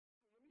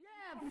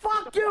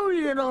Fuck you,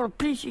 you little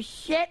piece of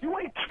shit. You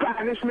ain't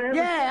Spanish, man.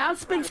 Yeah, I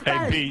speak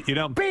Spanish. Hey, Pete, you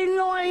don't... You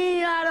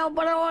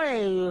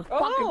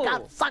fucking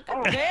cocksucker.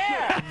 Oh,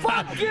 Yeah.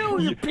 Fuck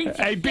you piece of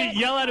Hey, shit. Pete,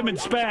 yell at him in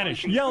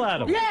Spanish. Yell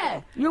at him.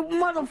 Yeah, you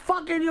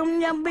motherfucker, you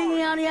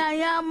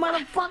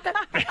motherfucker.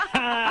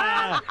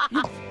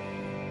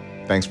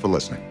 Thanks for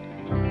listening.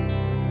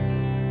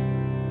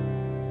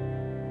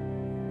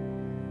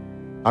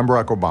 I'm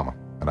Barack Obama,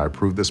 and I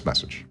approve this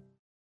message.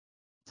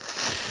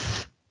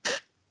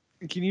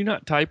 Can you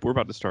not type? We're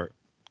about to start.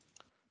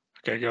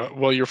 Okay, go.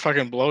 Well, you're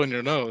fucking blowing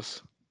your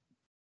nose.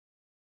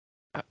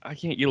 I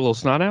can't get a little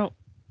snot out.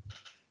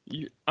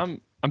 I'm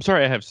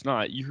sorry. I have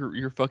snot.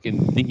 You're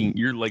fucking thinking.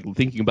 You're like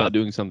thinking about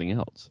doing something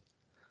else.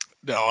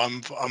 No, I'm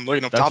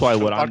looking up That's topics why for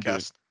the what I'm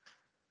podcast.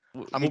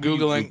 doing. I'm What were you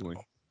Googling.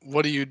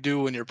 What do you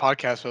do when your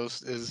podcast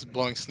host is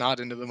blowing snot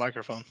into the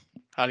microphone?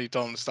 How do you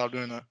tell him to stop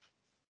doing that?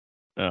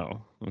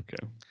 Oh, okay.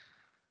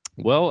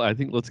 Well, I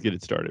think let's get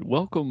it started.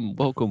 Welcome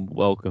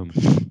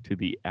to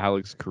the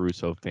Alex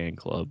Caruso Fan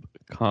Club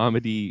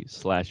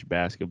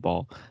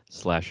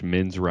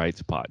comedy/basketball/men's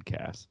rights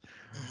podcast.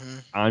 Mm-hmm.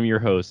 I'm your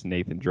host,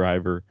 Nathan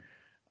Driver.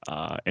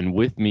 And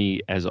with me,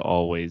 as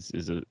always,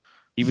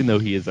 even though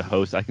he is a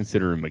host, I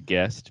consider him a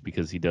guest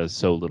because he does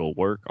so little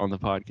work on the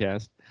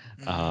podcast.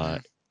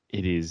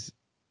 He's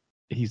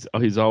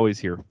always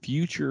here.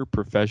 Future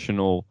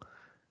professional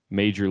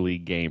Major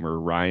League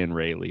gamer Ryan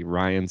Rayleigh.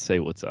 Ryan, say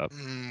what's up.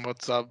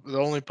 What's up? The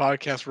only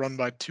podcast run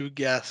by two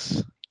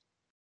guests.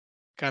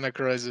 Kind of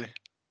crazy.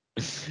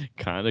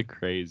 Kind of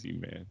crazy,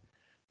 man.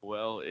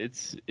 Well,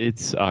 it's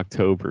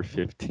October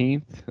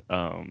 15th.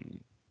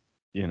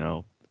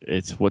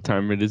 It's what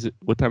time is it?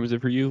 What time is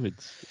it for you?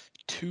 It's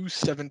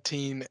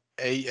 2:17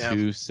 a.m.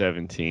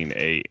 2:17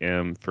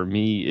 a.m. For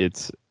me,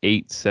 it's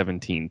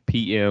 8:17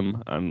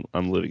 p.m. I'm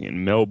living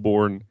in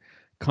Melbourne,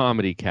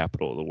 comedy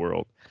capital of the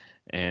world.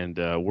 And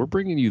we're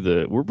bringing you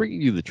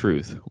the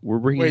truth.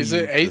 Wait, is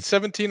it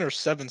 8:17 or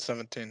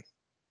 7:17? I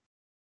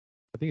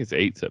think it's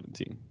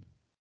 8:17.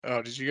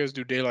 Oh, did you guys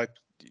do daylight?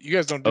 You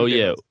guys don't do. Oh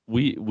daylight. yeah,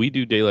 we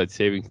do daylight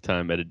savings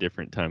time at a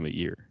different time of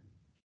year.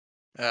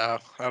 I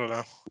don't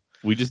know.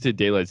 We just did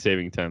daylight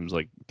saving times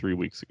like 3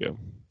 weeks ago.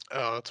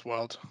 Oh, that's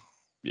wild.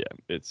 Yeah,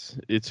 it's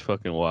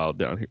fucking wild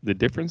down here. The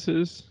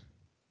differences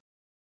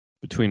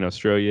between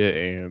Australia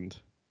and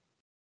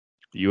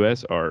the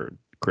U.S. are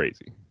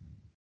crazy.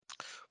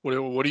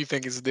 What do you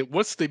think is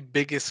what's the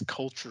biggest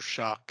culture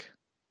shock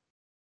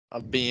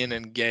of being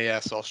in gay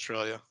ass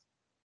Australia?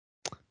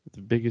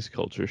 The biggest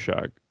culture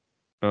shock.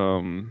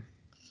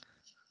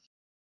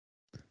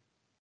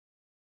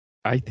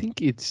 I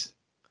think it's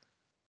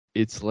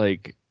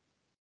like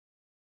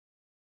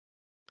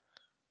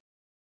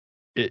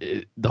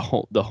the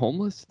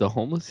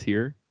homeless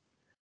here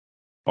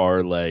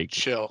are like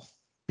chill.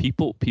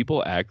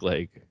 People act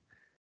like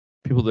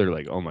people that are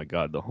like, oh my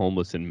God, the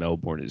homeless in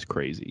Melbourne is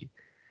crazy.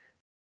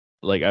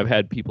 Like, I've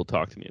had people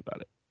talk to me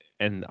about it,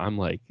 and I'm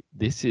like,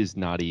 this is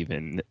not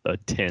even a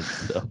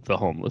tenth of the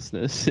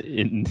homelessness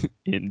in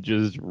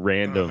just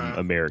random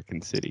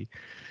American city.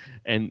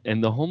 And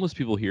the homeless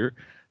people here,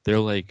 they're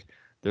like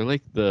they'll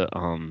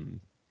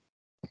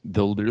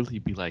literally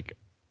be like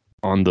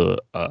on the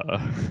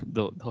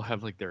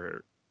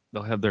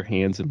they'll have their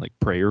hands in like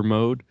prayer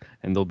mode,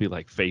 and they'll be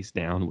like face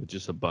down with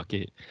just a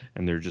bucket,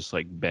 and they're just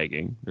like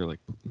begging. They're like,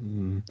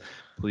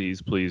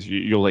 please,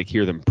 you'll like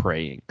hear them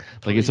praying.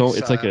 Like it's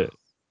like a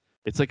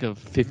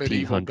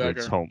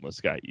 1500s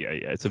homeless guy. Yeah,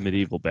 it's a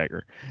medieval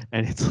beggar,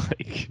 and it's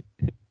like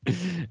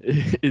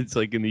it's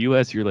like in the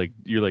U.S. you're like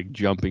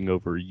jumping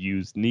over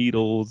used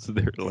needles.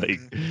 They're like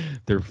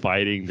they're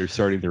fighting. They're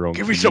starting their own.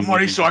 Give me some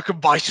money so I can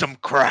buy some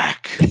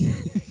crack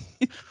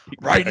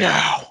right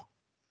now.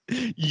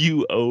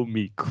 You owe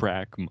me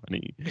crack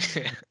money.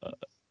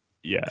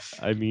 Yeah,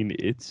 I mean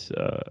it's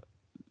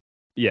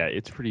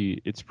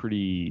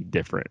pretty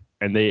different,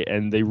 and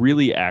they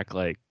really act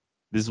like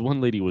this.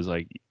 One lady was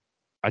like,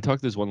 I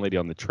talked to this one lady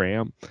on the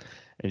tram,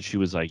 and she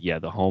was like, yeah,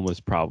 the homeless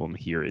problem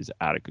here is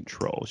out of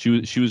control.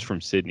 She was from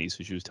Sydney,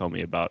 so she was telling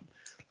me about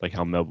like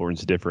how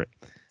Melbourne's different,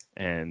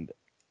 and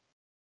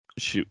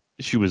she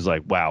was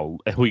like, wow.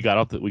 We got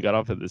off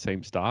at the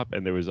same stop,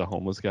 and there was a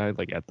homeless guy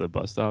like at the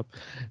bus stop,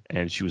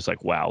 and she was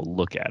like, wow,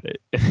 look at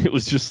it. It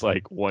was just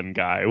like one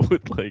guy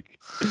with like,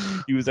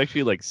 he was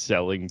actually like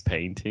selling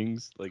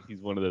paintings. Like he's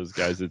one of those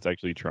guys that's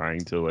actually trying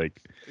to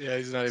like, yeah,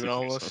 he's not even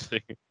homeless.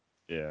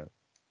 Yeah.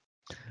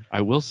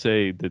 I will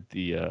say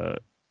that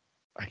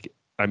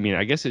I mean,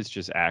 I guess it's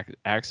just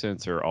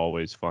accents are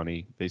always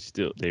funny.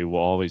 They will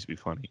always be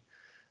funny.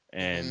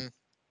 And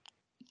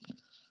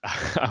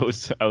I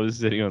was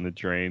sitting on the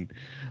train,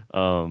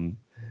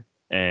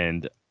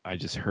 and I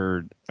just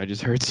heard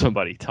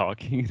somebody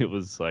talking. It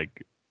was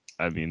like,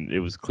 I mean, it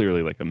was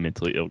clearly like a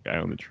mentally ill guy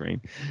on the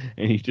train,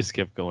 and he just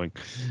kept going,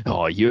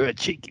 "Oh, you're a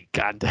cheeky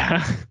cunt."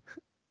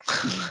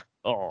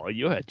 Oh,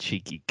 you're a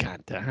cheeky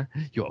cunt, huh?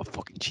 You're a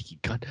fucking cheeky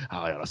cunt.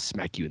 I'll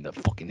smack you in the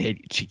fucking head,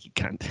 you cheeky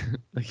cunt.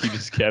 Like he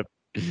just kept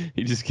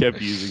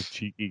using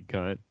cheeky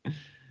cunt.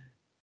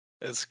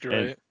 That's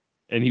great.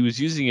 and he was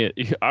using it,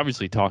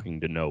 obviously talking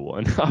to no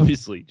one,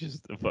 obviously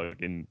just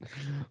fucking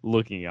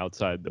looking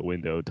outside the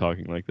window,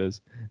 talking like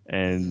this,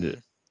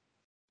 and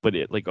but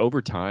it like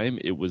over time,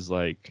 it was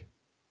like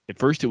at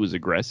first it was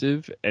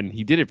aggressive, and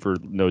he did it for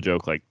no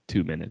joke like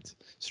 2 minutes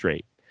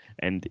straight,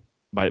 and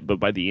by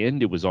the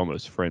end it was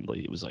almost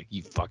friendly. It was like,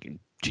 you fucking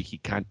cheeky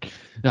cunt,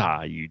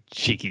 you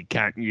cheeky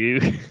cunt, you.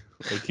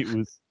 Like it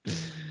was,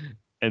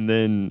 and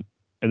then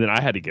I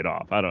had to get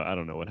off. I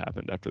don't know what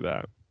happened after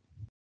that.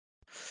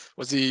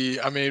 Was he?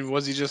 I mean,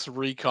 was he just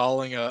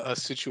recalling a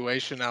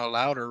situation out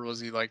loud, or was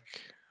he like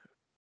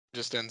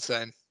just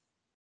insane?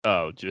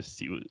 Oh, just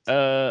he was.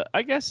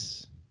 I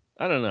guess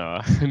I don't know.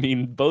 I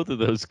mean, both of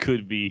those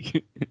could be.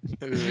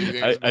 You think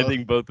it's I both?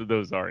 think both of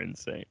those are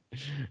insane.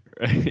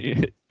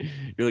 Right?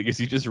 You're like, is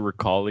he just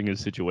recalling a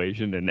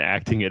situation and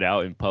acting it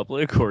out in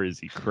public, or is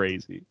he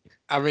crazy?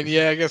 I mean,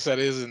 yeah, I guess that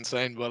is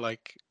insane, but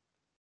like,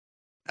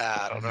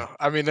 I don't know.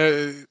 I mean,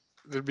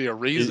 there'd be a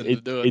reason to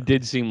do it. It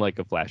did seem like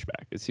a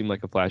flashback. It seemed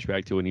like a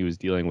flashback to when he was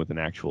dealing with an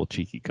actual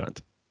cheeky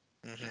cunt.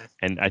 Mhm.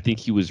 And I think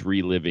he was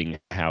reliving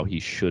how he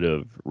should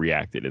have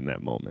reacted in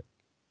that moment.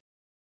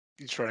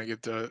 He's trying to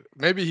get to.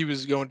 Maybe he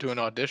was going to an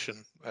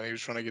audition and he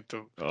was trying to get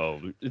to.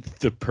 Oh, it's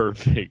the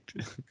perfect.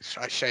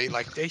 Should I say it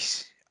like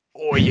this?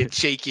 Oh, you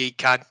cheeky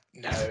cunt!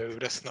 No,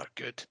 that's not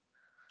good.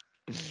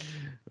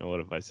 What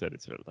if I said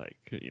it sort of like,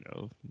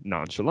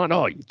 nonchalant?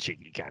 Oh, you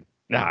cheeky cunt.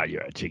 Nah,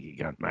 you're a cheeky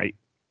cunt, mate.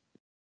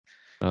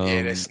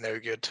 Yeah, that's no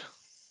good.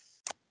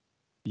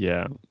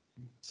 Yeah.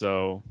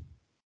 So,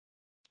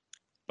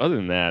 other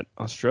than that,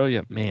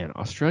 Australia,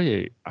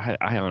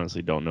 I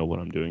honestly don't know what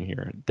I'm doing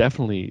here.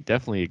 Definitely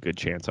a good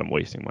chance I'm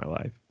wasting my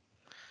life.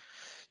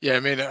 Yeah, I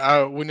mean,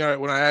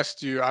 when I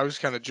asked you, I was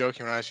kind of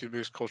joking when I asked you the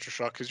biggest culture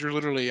shock because you're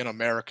literally in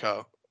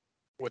America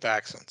with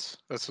accents.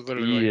 That's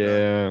literally what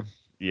you're doing.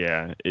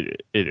 Yeah,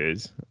 it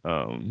is.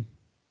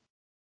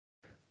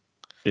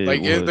 It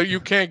Like was, you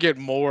can't get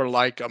more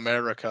like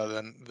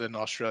America than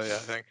Australia, I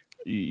think.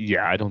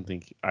 yeah, I don't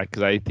think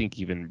because I think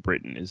even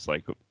Britain is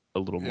like a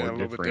little Yeah, more a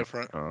little bit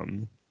different.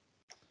 different.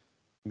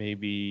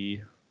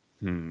 Maybe,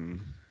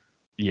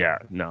 yeah,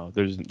 no,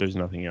 there's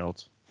nothing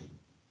else. Like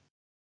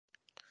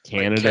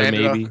Canada,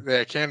 maybe.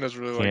 Yeah, Canada's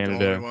really like the only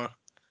Canada. one.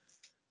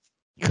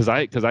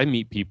 Because I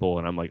meet people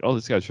and I'm like, oh,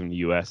 this guy's from the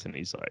U.S. and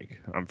he's like,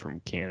 I'm from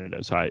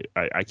Canada, so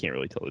I can't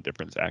really tell the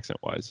difference accent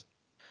wise.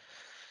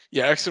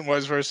 Yeah, accent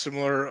wise, very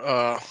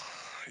similar.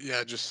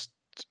 Yeah, just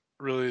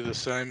really the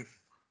same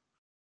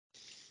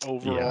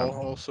overall.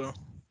 Yeah, Also,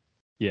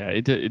 yeah,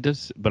 it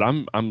does. But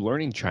I'm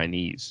learning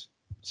Chinese,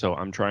 so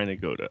I'm trying to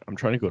go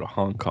to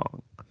Hong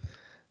Kong,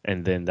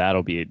 and then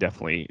that'll be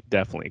definitely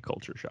a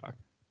culture shock.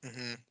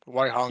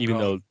 why Hong Even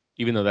Kong?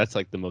 though that's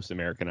like the most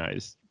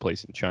Americanized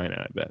place in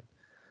China, I bet.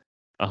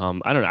 I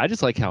don't know. I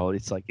just like how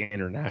it's like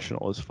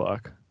international as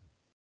fuck.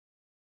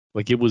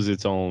 Like it was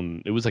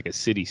like a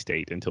city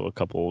state until a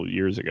couple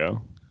years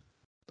ago.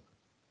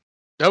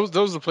 That was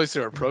the place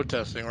they were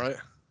protesting, right?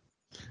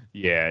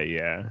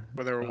 Yeah.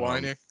 Where they were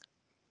whining.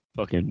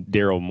 Fucking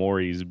Daryl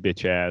Morey's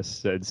bitch ass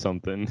said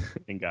something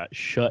and got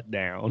shut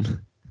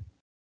down.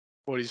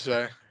 What do you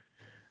say?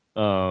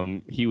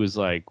 He was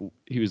like,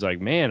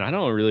 man, I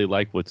don't really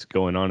like what's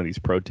going on in these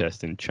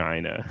protests in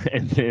China.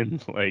 And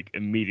then like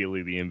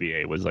immediately the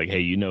NBA was like, hey,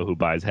 you know who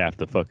buys half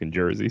the fucking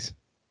jerseys?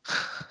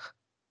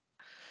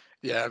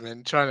 Yeah, I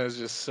mean, China is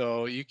just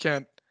so you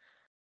can't.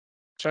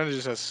 China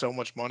just has so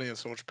much money and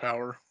so much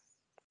power.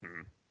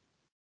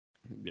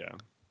 Yeah.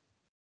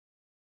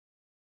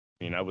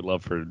 I mean, I would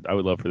love for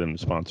them to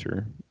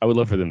sponsor. I would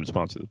love for them to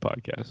sponsor the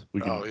podcast.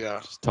 We can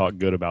just talk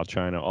good about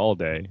China all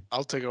day.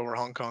 I'll take over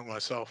Hong Kong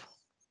myself.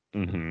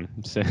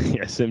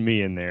 Send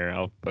me in there.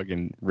 I'll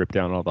fucking rip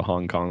down all the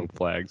Hong Kong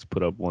flags,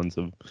 put up ones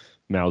of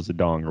Mao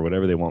Zedong or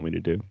whatever they want me to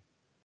do.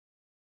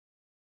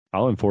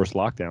 I'll enforce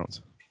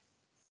lockdowns.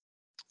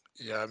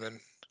 Yeah, I mean,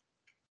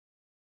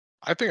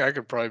 I think I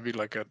could probably be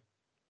like a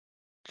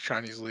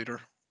Chinese leader.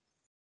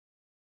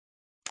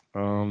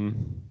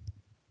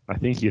 I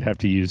think you'd have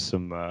to use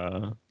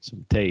some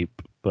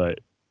tape, but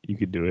you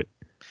could do it.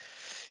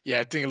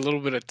 Yeah, I think a little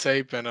bit of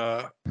tape and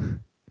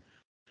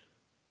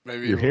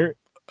maybe your hair.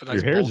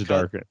 nice Your hair's bowl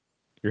cut. dark.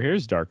 Your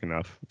hair's dark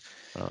enough.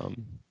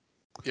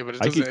 Yeah, but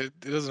it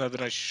doesn't have the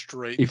nice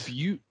straight. If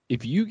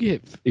you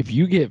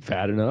get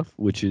fat enough,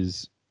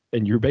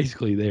 and you're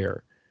basically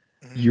there,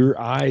 your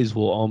eyes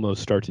will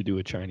almost start to do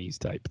a Chinese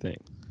type thing.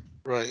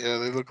 Right. Yeah,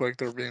 they look like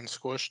they're being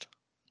squished.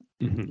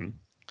 Mm-hmm.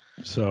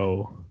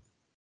 So,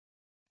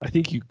 I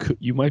think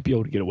you might be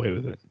able to get away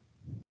with it.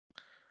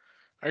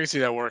 I can see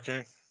that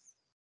working.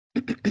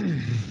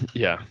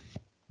 Yeah,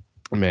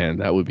 man,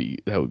 that would be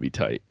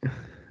tight.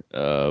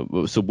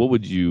 So what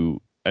would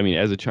you? I mean,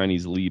 as a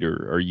Chinese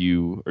leader, are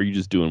you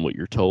just doing what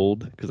you're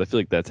told? Because I feel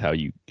like that's how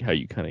you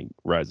kind of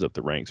rise up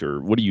the ranks. Or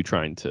what are you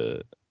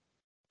the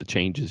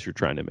changes you're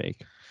trying to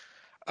make?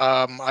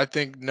 I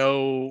think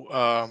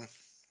no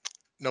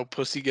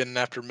pussy getting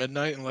after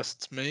midnight unless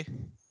it's me.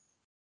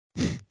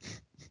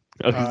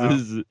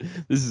 This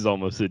is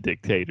almost a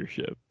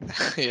dictatorship.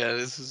 Yeah,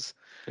 this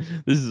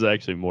is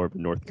actually more of a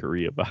North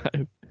Korea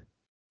vibe.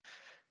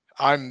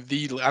 I'm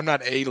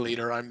not a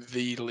leader. I'm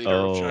the leader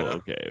of Oh,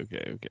 China.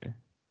 okay.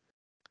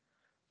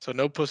 So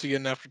no pussy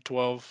getting after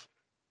 12,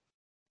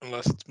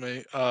 unless it's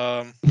me.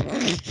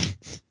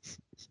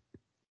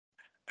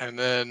 And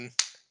then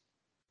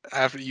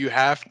after you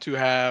have to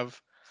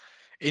have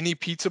any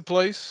pizza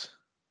place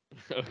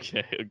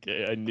Okay.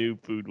 I knew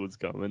food was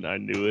coming. I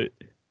knew it.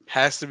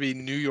 has to be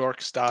New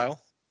York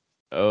style.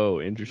 Oh,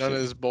 None interesting. of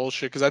this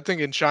bullshit. Because I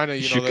think in China,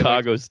 they like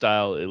Chicago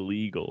style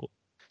illegal.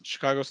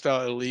 Chicago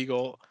style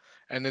illegal,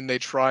 and then they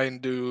try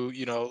and do,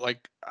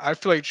 like I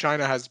feel like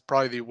China has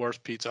probably the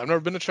worst pizza. I've never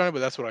been to China, but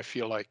that's what I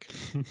feel like.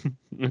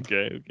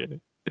 Okay.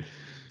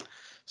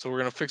 So we're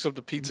gonna fix up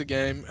the pizza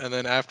game, and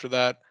then after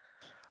that,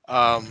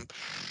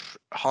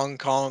 Hong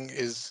Kong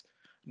is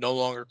no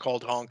longer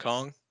called Hong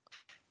Kong.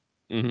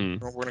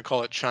 Mm-hmm. We're gonna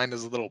call it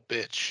China's little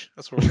bitch.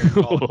 That's what we're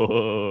gonna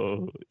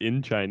call it.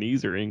 In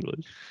Chinese or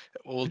English?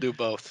 We'll do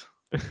both.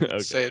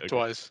 Say it Okay.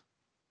 twice.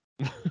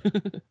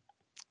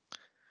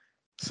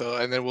 So,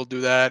 and then we'll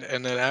do that,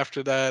 and then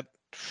after that,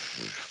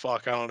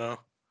 fuck, I don't know.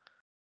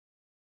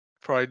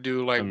 Probably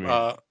do like I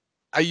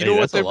mean, you hey, know what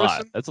that's a they're lot.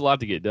 missing? That's a lot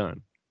to get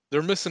done.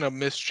 They're missing a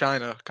Miss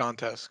China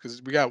contest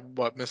because we got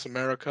what, Miss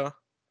America,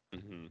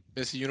 Mm-hmm.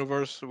 Miss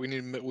Universe. We need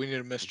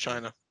a Miss Mhm.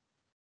 China,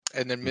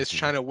 and then Miss Mhm.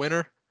 China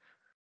winner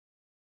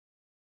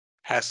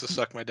has to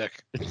suck my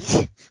dick.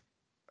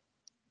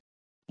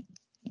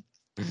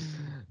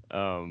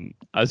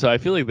 So I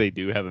feel like they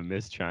do have a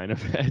Miss China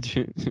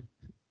pageant.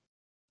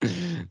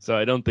 So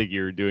I don't think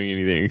you're doing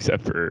anything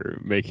except for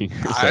making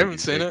her I suck haven't your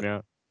seen dick it.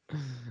 now.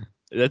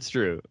 That's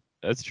true.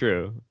 Let's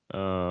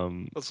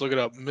look it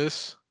up.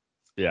 Miss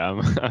Yeah,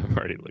 I'm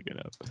already looking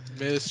up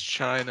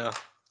China.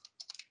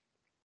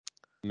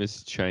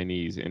 Miss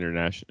Chinese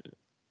International.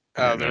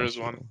 Oh, there is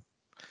one.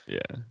 Yeah.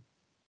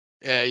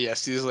 Yeah.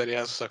 See, this lady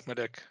has to suck my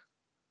dick.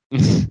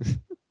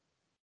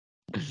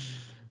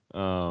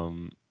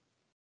 um.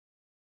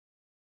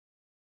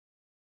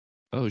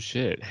 Oh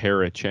shit,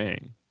 Hera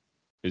Chang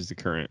is the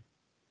current.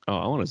 Oh,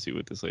 I want to see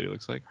what this lady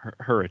looks like.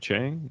 Hera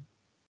Chang.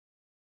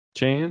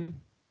 Chan.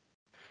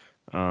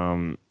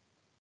 Man,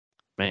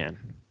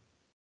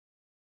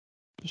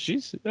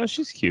 she's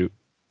cute.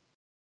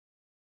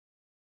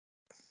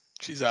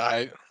 She's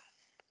alright.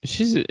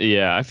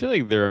 Yeah. I feel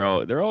like they're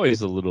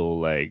always a little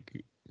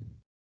like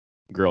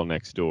girl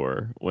next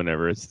door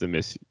whenever it's the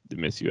Miss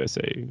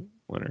USA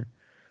winner.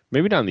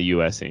 Maybe not in the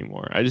U.S.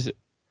 anymore. I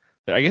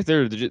guess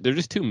they're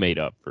just too made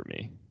up for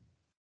me.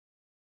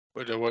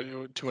 What?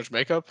 Too much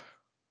makeup?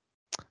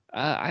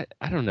 I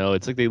don't know.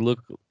 It's like they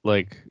look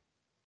like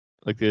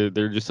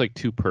they're just like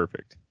too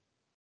perfect.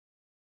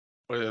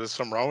 What, is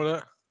something wrong with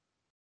it?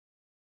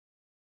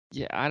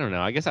 Yeah, I don't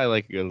know. I guess I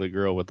like the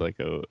girl with like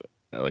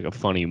a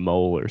funny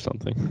mole or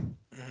something.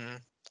 Hmm.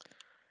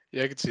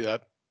 Yeah, I could see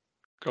that.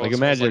 Girl Like that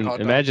smells like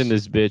hot imagine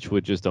dogs. this bitch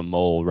with just a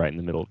mole right in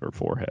the middle of her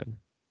forehead.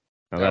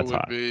 Now That that's would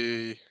hot.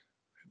 be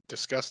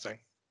disgusting.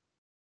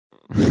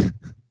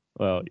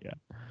 Well,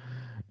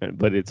 yeah.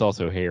 But it's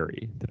also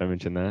hairy. Did I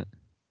mention that?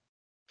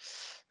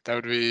 That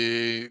would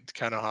be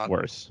kind of hot.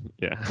 Worse.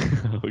 Yeah.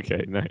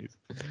 Okay, nice.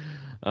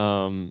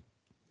 Um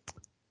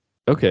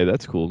okay,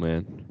 that's cool,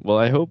 man. Well,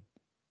 I hope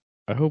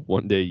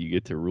one day you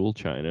get to rule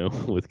China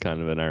with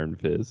kind of an iron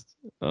fist.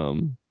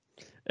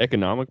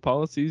 Economic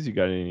policies, you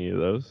got any of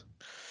those?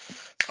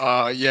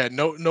 Yeah,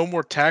 no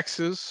more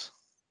taxes.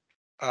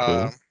 Cool.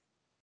 Um,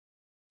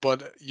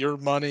 but your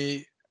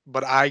money,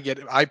 but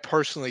I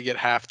personally get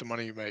half the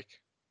money you make.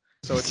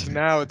 So it's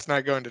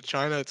not going to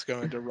China, it's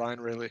going to Ryan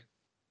Riley.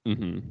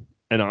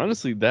 And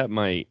honestly, that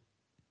might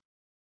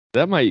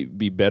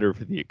be better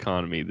for the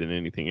economy than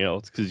anything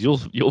else because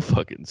you'll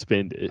fucking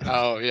spend it.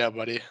 Oh yeah,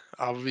 buddy.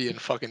 I'll be in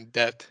fucking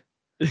debt.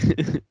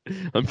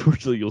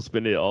 Unfortunately, you'll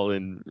spend it all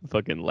in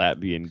fucking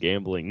Latvian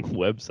gambling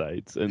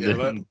websites, and Yeah,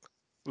 then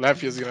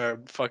Latvia's gonna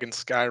fucking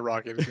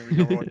skyrocket. It's gonna be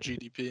number one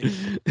GDP.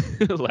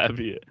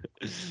 Latvia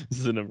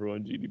is the number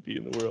one GDP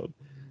in the world.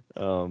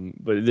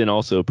 But then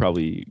also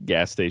probably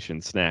gas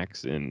station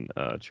snacks in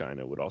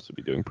China would also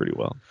be doing pretty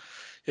well.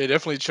 Yeah,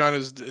 definitely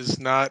China's is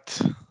not.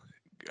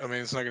 I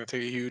mean, it's not gonna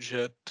take a huge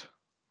hit.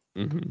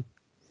 hmm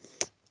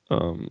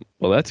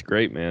well, that's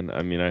great, man.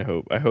 I mean, I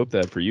hope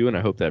that for you, and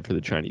I hope that for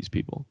the Chinese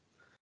people,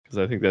 because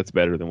I think that's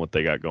better than what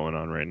they got going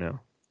on right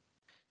now.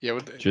 Yeah,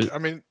 Just I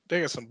mean,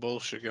 they got some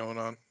bullshit going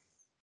on.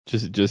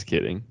 just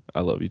kidding. I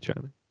love you,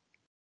 China.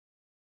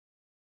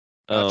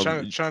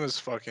 Um, China's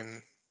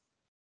fucking.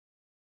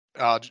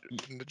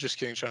 Just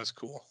kidding. China's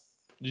cool.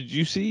 did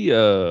you see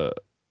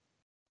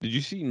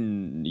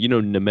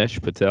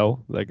Nimesh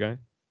Patel, that guy,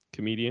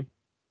 comedian?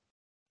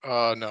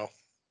 No.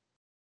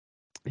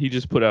 He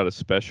just put out a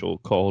special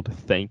called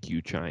 "Thank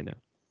You, China."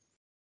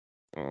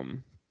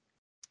 Um,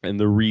 and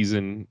the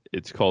reason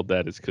it's called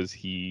that is because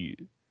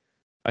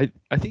I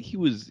think he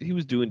was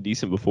doing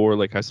decent before.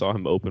 Like I saw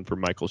him open for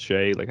Michael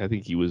Shea. Like I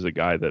think he was a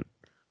guy that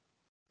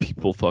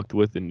people fucked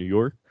with in New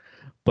York,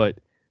 but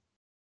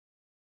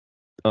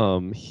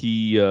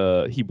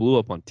he blew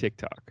up on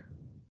TikTok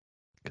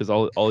because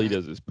all he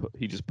does is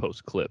he just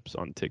posts clips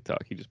on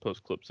TikTok. He just posts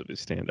clips of his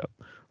stand up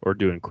or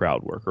doing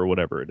crowd work or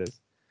whatever it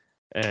is.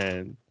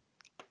 And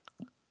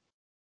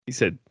he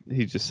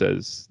just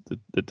says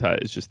the tie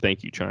is just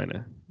thank you,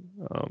 China.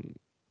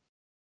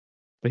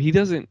 But he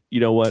doesn't. You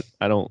know what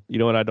I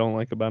don't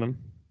like about him.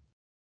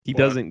 He What?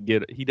 doesn't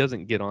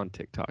get on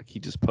TikTok. He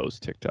just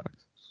posts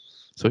TikToks.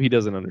 So he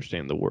doesn't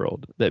understand the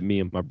world that me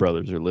and my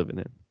brothers are living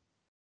in.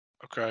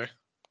 Okay.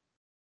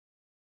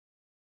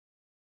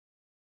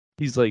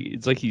 It's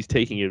like he's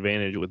taking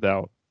advantage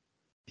without.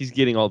 He's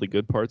getting all the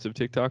good parts of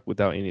TikTok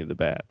without any of the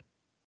bad.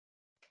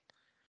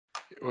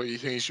 Well, you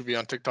think you should be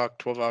on TikTok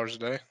 12 hours a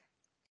day?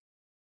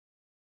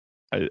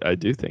 I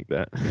do think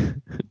that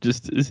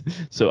just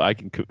so I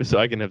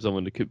can have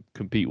someone to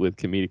compete with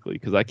comedically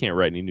because I can't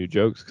write any new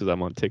jokes because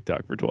I'm on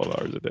TikTok for 12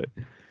 hours a day.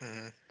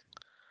 Mm-hmm.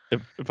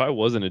 If I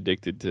wasn't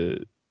addicted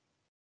to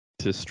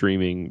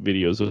streaming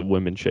videos of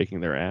women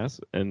shaking their ass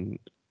and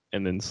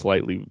then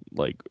slightly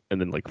like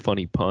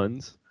funny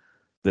puns,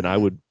 then I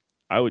would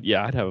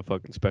I'd have a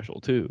fucking special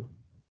too.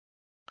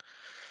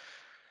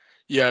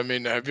 Yeah, I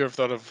mean, have you ever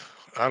thought of,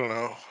 I don't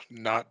know,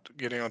 not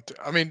getting on?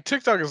 I mean,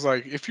 TikTok is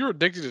like, if you're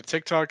addicted to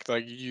TikTok,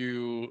 like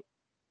you're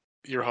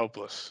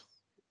hopeless.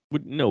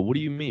 What do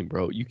you mean,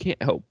 bro? You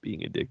can't help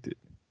being addicted.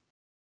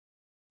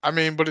 I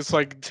mean, but it's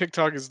like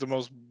TikTok is the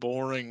most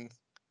boring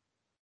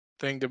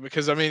thing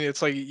because I mean,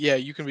 it's like, yeah,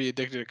 you can be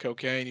addicted to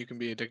cocaine, you can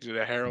be addicted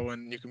to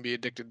heroin, you can be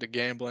addicted to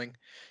gambling,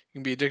 you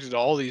can be addicted to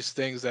all these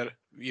things that,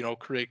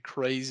 create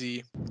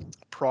crazy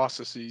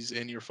processes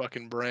in your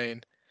fucking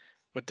brain.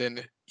 But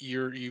then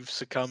you've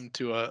succumbed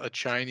to a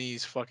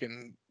Chinese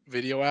fucking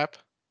video app.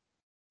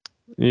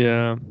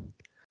 Yeah,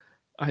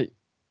 I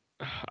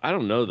I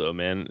don't know though,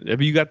 man.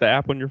 Have you got the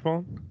app on your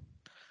phone?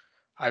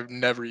 I've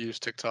never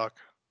used TikTok.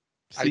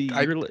 See,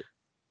 I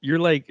you're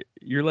like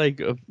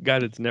a guy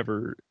that's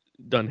never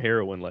done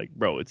heroin. Like,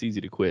 bro, it's easy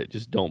to quit.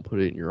 Just don't put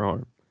it in your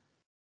arm.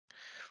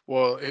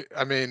 well,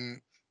 I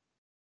mean,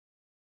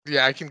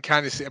 yeah, I can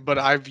kind of see, but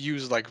I've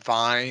used like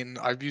Vine.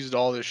 I've used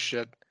all this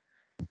shit,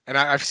 and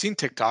I've seen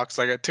TikToks.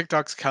 Like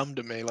TikToks come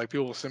to me. Like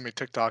people will send me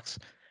TikToks,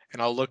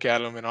 and I'll look at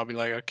them and I'll be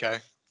like, okay,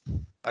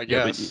 I Yeah,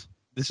 but guess.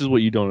 this is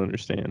what you don't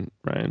understand,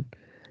 Ryan.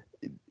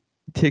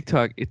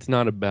 TikTok, it's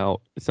not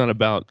about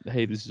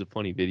hey, this is a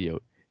funny video.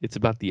 It's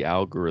about the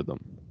algorithm.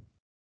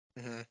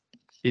 Hmm.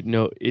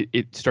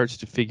 It starts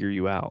to figure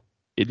you out.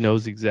 It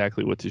knows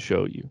exactly what to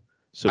show you.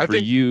 So I for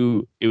think.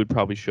 you, it would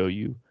probably show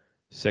you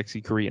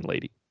sexy Korean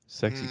lady.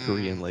 Sexy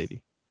Korean Mm,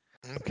 lady.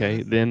 okay.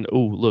 Okay. Then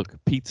look,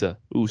 pizza.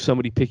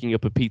 Somebody picking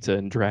up a pizza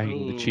and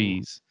dragging the Ooh.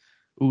 cheese.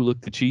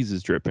 Look, the cheese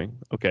is dripping.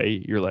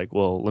 Okay. You're like,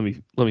 well, let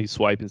me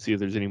swipe and see if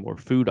there's any more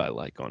food I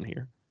like on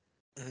here.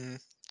 Hmm.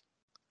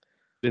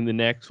 Then the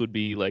next would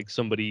be like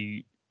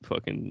somebody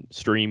fucking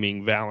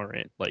streaming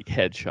Valorant, like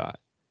headshot.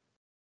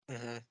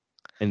 Hmm.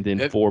 And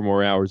then It 4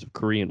 more hours of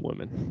Korean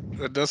women.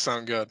 it does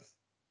sound good,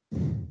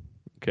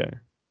 Okay.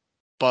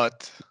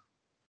 but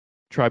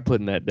Try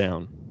putting that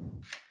down.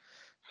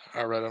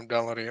 all right, I'm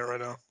downloading it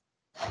right now.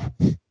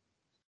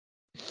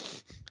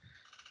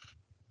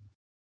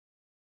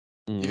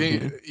 Hmm. You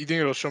think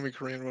it'll show me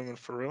Korean women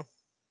for real?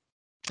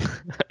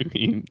 I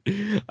mean,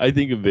 I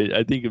think of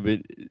it.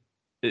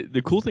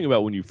 The cool thing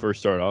about when you first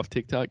start off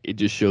TikTok, it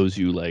just shows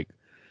you like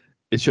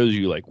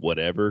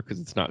whatever because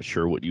it's not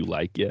sure what you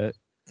like yet.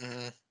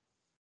 Hmm.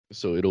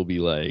 So it'll be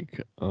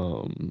like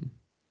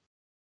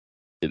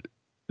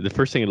the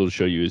first thing it'll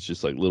show you is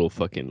just like little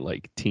fucking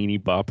like teeny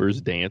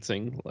boppers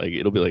dancing. Like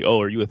it'll be like,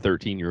 oh, are you a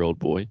 13-year-old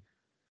boy?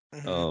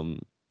 Hmm. Um,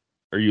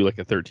 are you like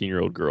a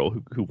 13-year-old girl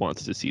who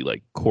wants to see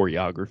like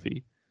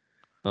choreography?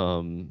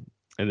 And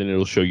then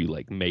it'll show you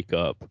like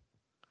makeup,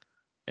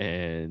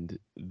 and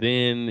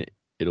then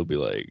it'll be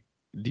like,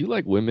 do you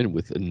like women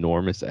with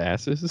enormous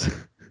asses?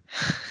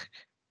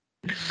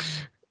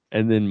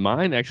 And then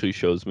mine actually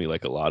shows me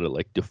like a lot of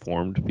like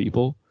deformed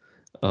people.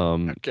 It's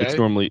Okay.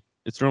 normally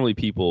it's normally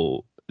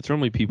people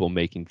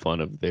making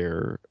fun of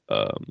their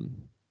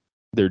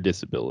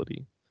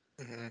disability.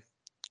 Hmm.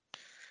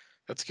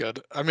 That's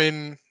good. I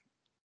mean,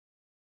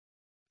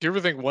 do you ever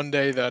think one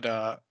day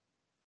that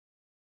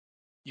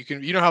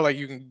you know how like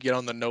you can get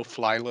on the no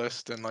fly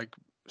list and like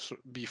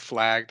be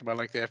flagged by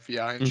like the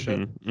FBI and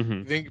shit? Hmm.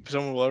 You think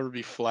someone will ever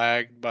be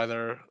flagged by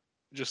their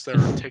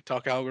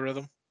TikTok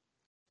algorithm?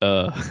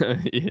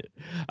 Yeah.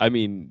 I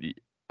mean,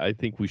 I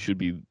think that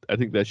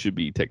should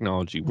be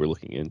technology we're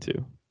looking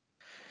into.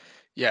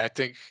 Yeah, I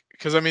think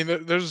because I mean,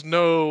 there's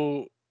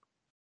no.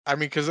 I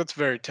mean, because that's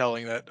very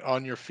telling that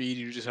on your feed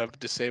you just have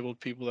disabled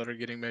people that are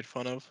getting made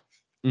fun of.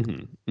 Hmm.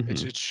 Hmm.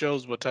 It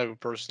shows what type of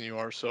person you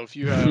are. So if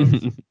you have,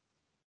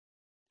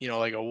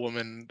 like a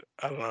woman,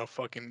 I don't know,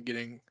 fucking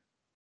getting.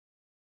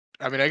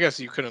 I mean, I guess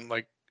you couldn't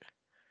like.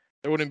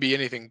 There wouldn't be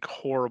anything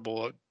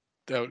horrible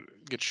that would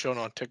get shown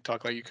on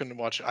TikTok. Like you couldn't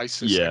watch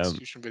ISIS Yeah.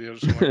 execution videos or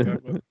something like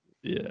that. But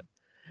Yeah.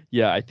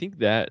 Yeah, I think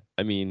that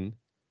I mean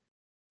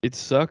it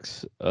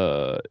sucks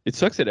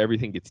that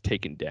everything gets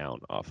taken down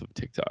off of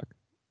TikTok.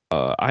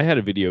 I had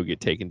a video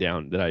get taken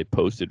down that I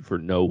posted for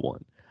no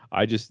one.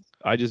 I just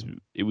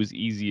it was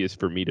easiest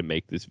for me to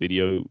make this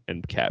video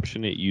and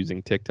caption it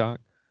using TikTok,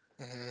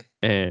 hmm.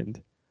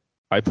 and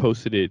I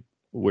posted it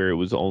where it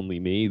was only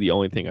me. The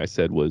only thing I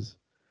said was,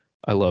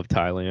 I love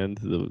Thailand.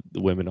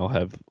 The women all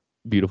have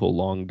beautiful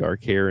long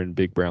dark hair and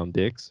big brown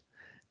dicks,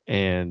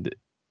 and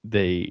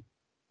they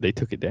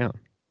took it down.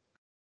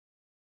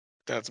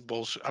 That's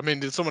bullshit. I mean,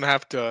 did someone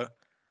have to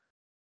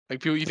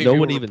like people? You think No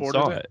people one even reported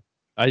saw it?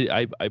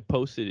 it. I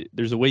posted it.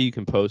 There's a way you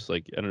can post,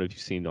 like, I don't know if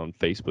you've seen it on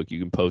Facebook. You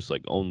can post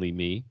like only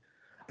me.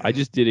 I Mhm.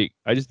 just did it.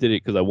 I just did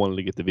it because I wanted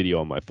to get the video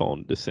on my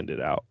phone to send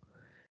it out,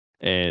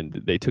 and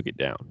they took it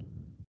down.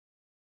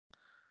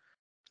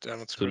 Damn,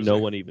 that's So crazy. no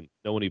one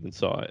even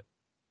saw it.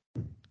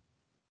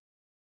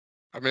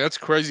 I mean, that's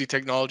crazy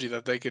technology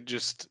that they could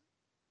just.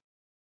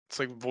 It's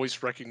like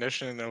voice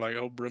recognition, and they're like,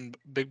 "Oh,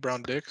 big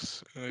brown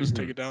dicks," and they just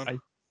take it down.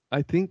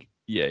 I think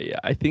yeah.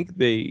 I think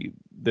they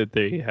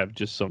have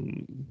just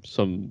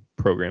some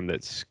program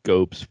that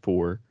scopes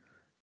for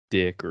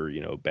dick or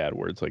bad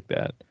words like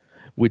that,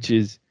 which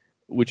is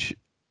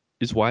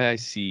why I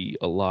see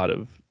a lot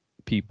of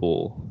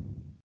people.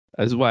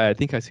 That's why I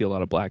think I see a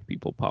lot of black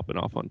people popping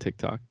off on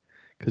TikTok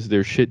because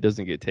their shit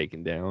doesn't get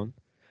taken down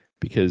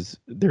because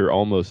they're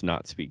almost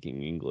not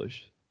speaking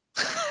English.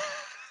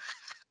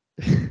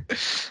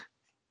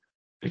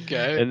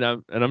 Okay. And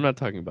I'm not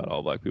talking about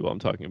all black people. I'm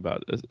talking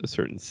about a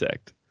certain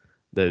sect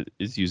that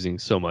is using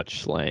so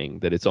much slang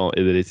that it's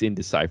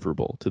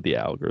indecipherable to the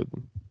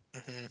algorithm.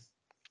 Hmm.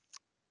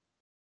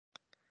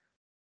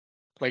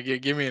 Like,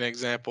 give me an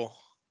example.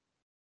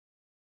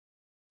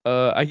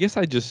 I guess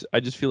I just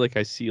feel like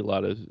I see a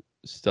lot of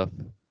stuff.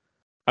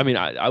 I mean,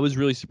 I was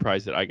really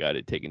surprised that I got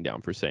it taken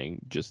down for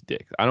saying just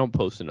dick. I don't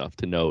post enough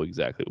to know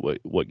exactly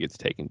what gets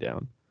taken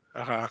down.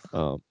 Uh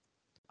huh.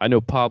 I know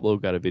Pablo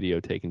got a video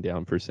taken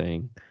down for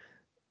saying,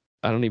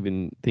 I don't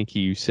even think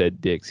he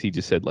said dicks. He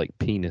just said like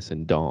penis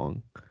and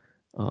dong.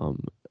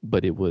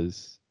 But it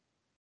was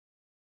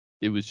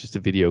just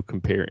a video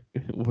comparing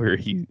where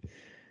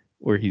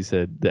he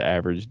said the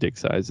average dick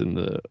size in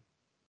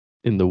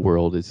the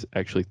world is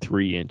actually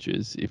 3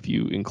 inches if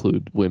you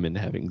include women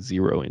having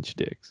 0-inch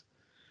dicks.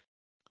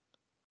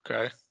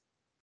 Okay.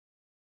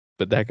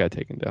 But that got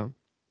taken down,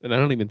 and I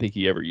don't even think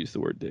he ever used the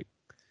word dick.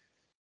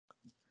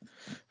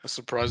 That's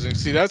surprising.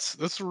 See, that's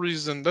the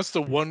reason. That's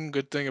the one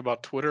good thing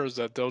about Twitter is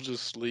that they'll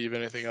just leave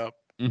anything up.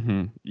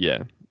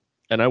 Yeah,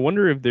 and I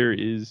wonder if there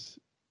is.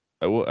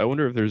 I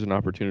wonder if there's an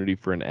opportunity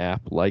for an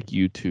app like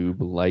YouTube,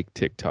 like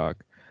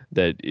TikTok,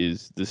 that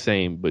is the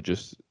same but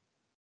just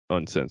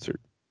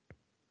uncensored.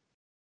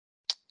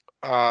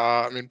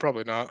 I mean,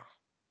 probably not.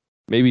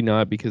 Maybe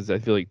not, because I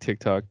feel like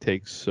TikTok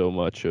takes so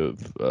much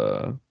of.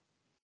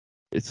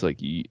 It's like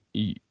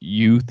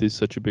youth is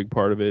such a big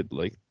part of it.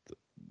 Like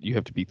you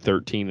have to be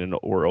 13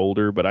 or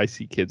older, but I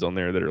see kids on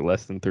there that are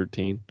less than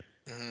 13.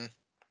 Hmm.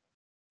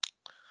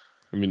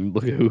 I mean,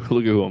 look at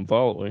who I'm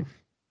following.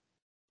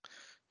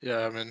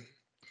 Yeah, I mean,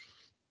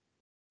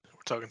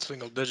 we're talking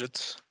single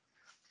digits.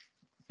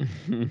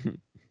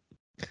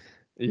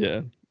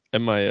 Yeah,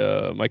 and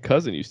my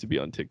cousin used to be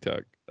on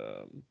TikTok,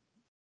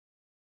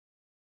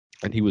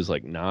 and he was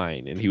like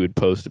 9, and he would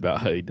post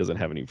about how he doesn't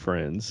have any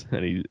friends,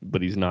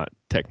 but he's not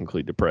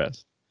technically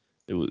depressed.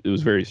 It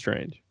was very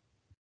strange.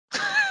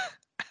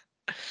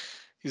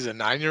 He's a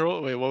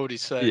 9-year-old. Wait, what would he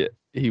say? Yeah,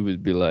 he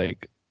would be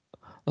like,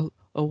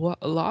 a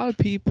lot of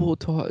people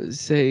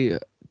say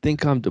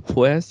think I'm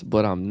depressed,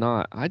 but I'm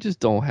not. I just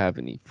don't have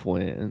any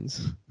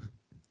friends.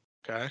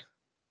 Okay.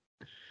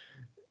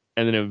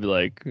 And then it would be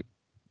like,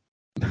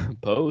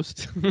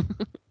 post.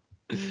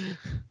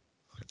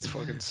 It's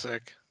fucking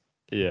sick.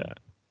 Yeah.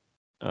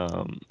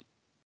 And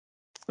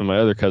my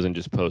other cousin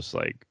just posts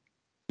like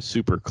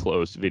super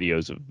close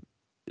videos of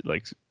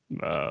like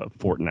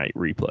Fortnite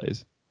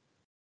replays.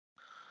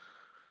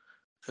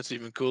 That's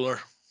even cooler.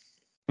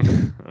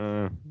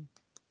 uh,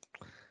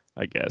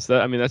 I guess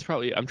that. I mean, that's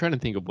probably. I'm trying to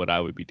think of what I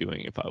would be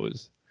doing if I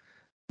was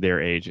their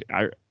age.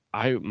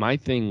 My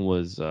thing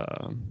was,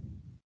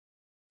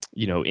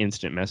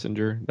 instant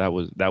messenger. That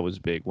was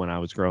big when I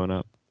was growing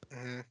up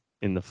Hmm.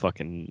 in the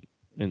fucking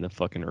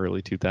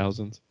early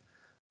 2000s.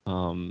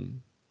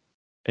 And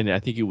I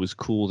think it was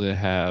cool to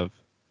have.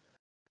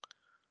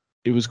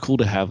 It was cool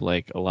to have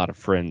like a lot of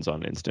friends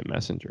on instant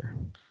messenger.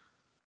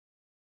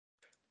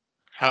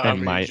 How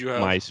And many did you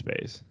have?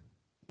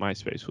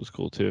 MySpace was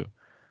cool too.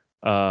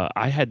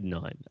 I had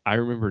none. I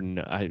remember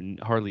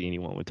hardly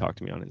anyone would talk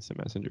to me on instant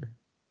messenger.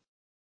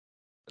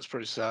 That's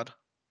pretty sad.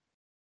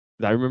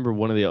 I remember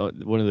one of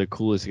the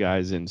coolest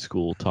guys in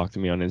school talked to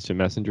me on instant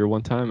messenger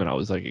one time, and I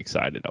was like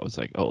excited. I was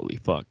like, "Holy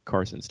fuck,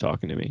 Carson's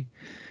talking to me!"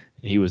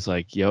 And he was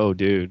like, "Yo,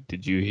 dude,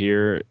 did you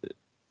hear?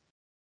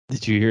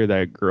 Did you hear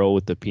that girl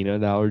with the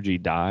peanut allergy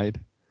died?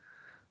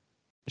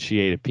 She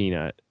ate a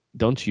peanut.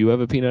 Don't you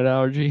have a peanut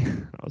allergy?"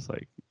 I was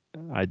like,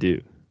 "I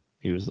do."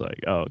 He was like,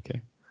 "Oh,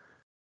 okay."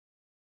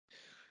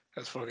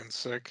 That's fucking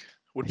sick.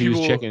 Would He was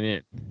people checking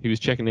in. He was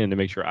checking in to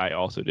make sure I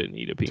also didn't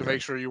eat a to make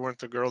peanut. sure you weren't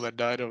the girl that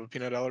died of a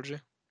peanut allergy?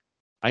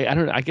 I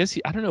don't. I guess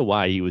I don't know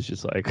why he was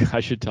just like,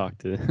 I should talk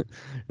to. It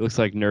looks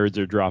like nerds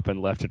are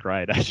dropping left and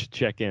right. I should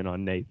check in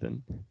on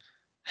Nathan.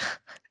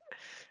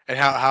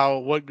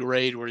 And what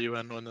grade were you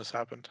in when this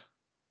happened?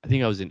 I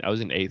think I was in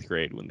 8th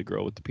grade when the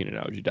girl with the peanut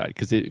allergy died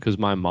because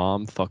my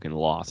mom fucking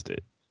lost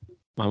it.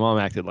 My mom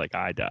acted like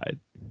I died.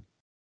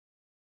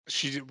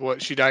 She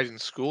died in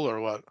school or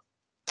what?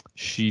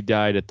 She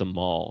died at the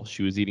mall.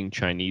 She was eating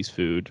Chinese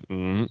food.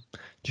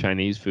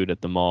 Chinese food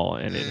at the mall,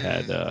 and it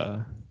had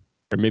or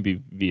maybe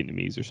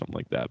Vietnamese or something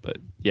like that. But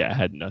yeah, it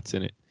had nuts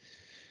in it.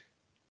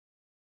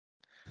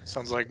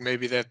 Sounds like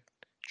maybe that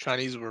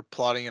Chinese were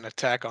plotting an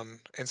attack on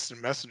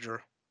Instant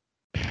Messenger.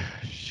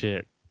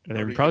 Shit. And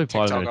they Or were to probably get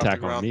plotting an TikTok off the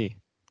attack on ground. me.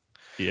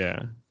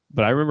 Yeah.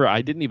 But I remember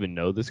I didn't even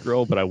know this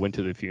girl, but I went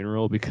to the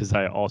funeral because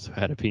I also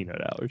had a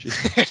peanut allergy.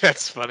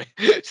 That's funny.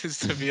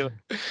 Just to be like,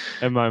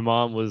 And my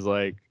mom was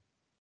like,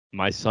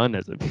 my son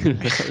has a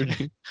peanut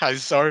allergy. I'm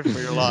sorry for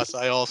your loss.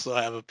 I also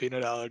have a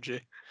peanut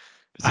allergy.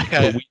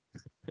 But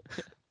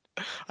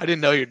I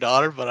didn't know your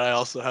daughter, but I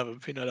also have a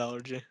peanut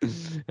allergy.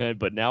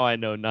 but now I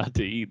know not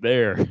to eat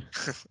there.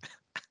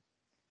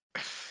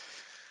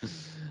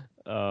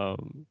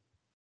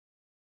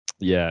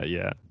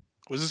 Yeah.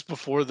 Was this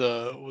before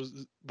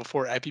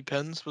before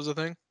EpiPens was a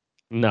thing?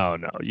 No.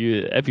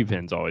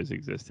 EpiPens always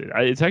existed.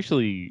 It's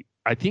actually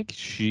I think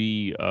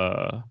she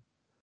I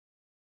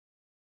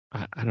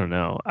don't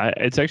know.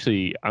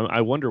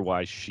 I wonder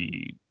why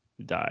she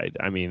died.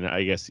 I mean,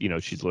 I guess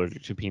she's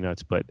allergic to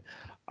peanuts, but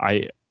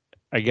I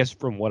I guess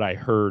from what I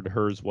heard,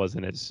 hers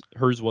wasn't as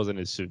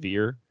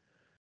severe.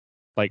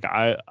 Like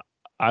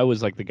I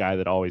was like the guy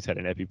that always had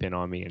an EpiPen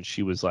on me, and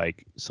she was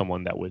like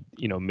someone that would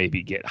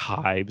maybe get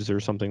hives or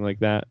something like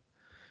that.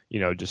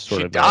 Just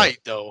sort She of died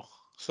though.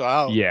 So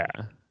how? yeah.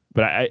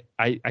 But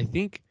I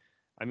think,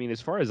 I mean,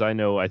 as far as I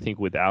know, I think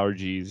with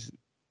allergies,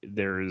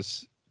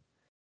 there's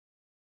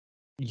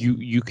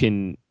you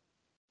can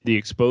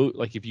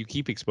like if you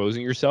keep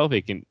exposing yourself,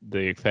 the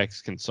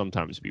effects can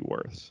sometimes be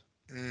worse.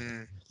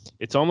 Mm,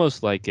 It's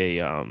almost like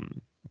a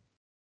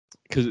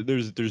because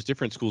there's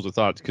different schools of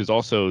thoughts, because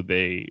also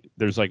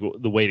there's like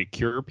the way to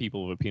cure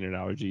people with a peanut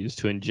allergy is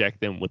to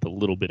inject them with a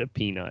little bit of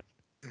peanut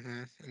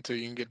until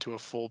you can get to a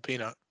full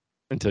peanut.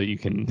 until you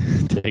can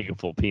take a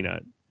full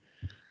peanut.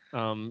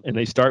 And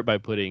they start by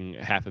putting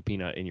half a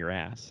peanut in your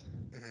ass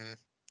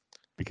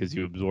because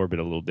you absorb it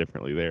a little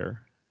differently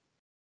there.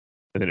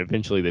 And then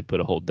eventually they put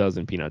a whole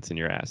dozen peanuts in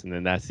your ass, and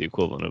then that's the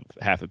equivalent of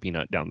half a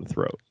peanut down the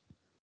throat.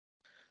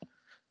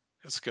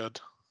 That's good.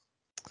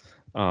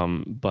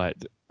 But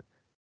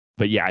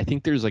yeah, I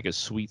think there's like a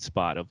sweet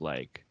spot of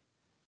like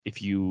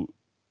if you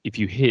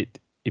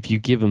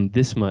give them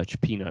this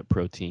much peanut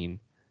protein,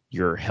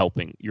 you're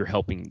helping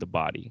the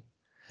body.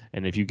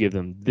 And if you give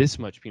them this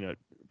much peanut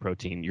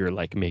protein, you're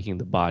like making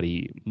the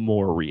body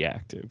more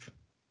reactive.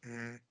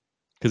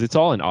 Because it's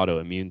all an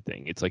autoimmune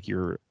thing. It's like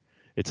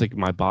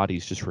my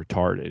body's just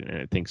retarded and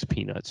it thinks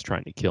peanut's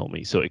trying to kill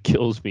me, so it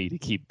kills me to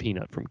keep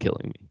peanut from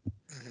killing me.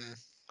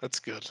 That's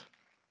good.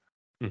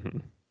 Mm-hmm.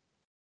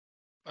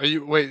 Are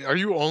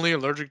you only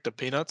allergic to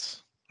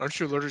peanuts? Aren't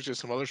you allergic to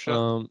some other shit?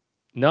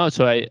 No,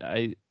 so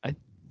I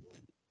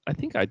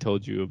think I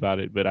told you about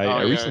it, but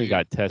I recently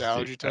got tested. The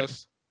allergy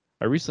test?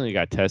 I recently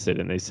got tested,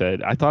 and they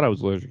said I thought I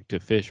was allergic to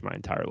fish my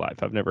entire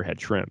life. I've never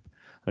had shrimp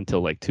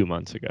until like 2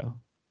 months ago.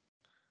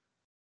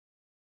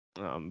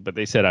 But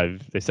they said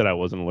I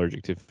wasn't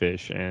allergic to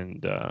fish,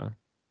 and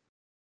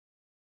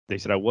they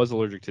said I was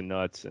allergic to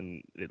nuts,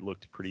 and it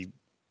looked pretty.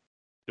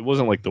 It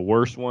wasn't like the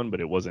worst one,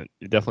 but it wasn't.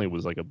 It definitely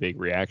was like a big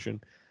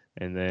reaction.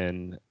 And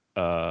then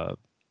I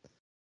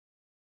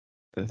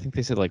think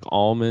they said like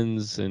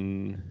almonds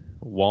and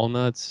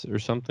walnuts or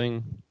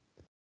something.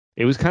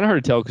 It was kind of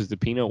hard to tell because the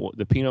peanut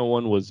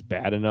one was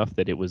bad enough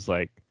that it was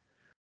like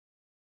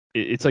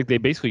it's like they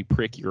basically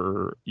prick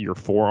your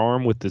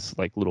forearm with this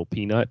like little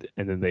peanut,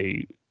 and then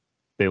they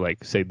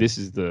like say this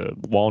is the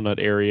walnut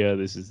area,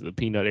 this is the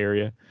peanut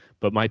area,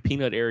 but my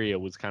peanut area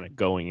was kind of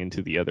going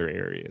into the other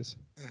areas.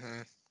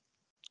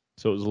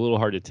 So it was a little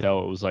hard to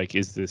tell. It was like,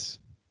 is this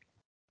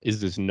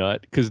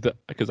nut?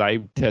 Because I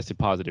tested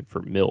positive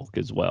for milk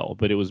as well,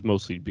 but it was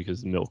mostly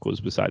because the milk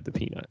was beside the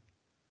peanut.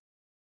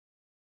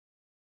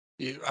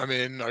 I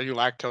mean, are you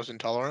lactose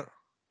intolerant?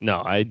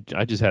 No, I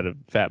just had a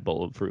fat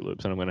bowl of Fruit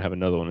Loops, and I'm gonna have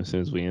another one as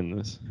soon as we end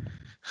this.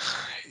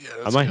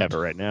 Yeah, I might have it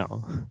right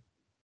now.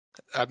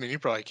 I mean, you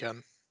probably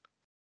can.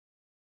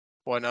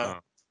 Why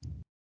not?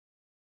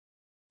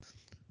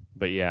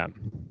 But yeah,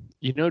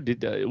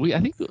 did we? I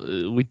think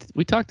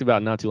we talked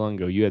about not too long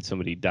ago. You had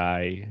somebody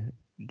die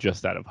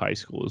just out of high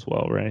school as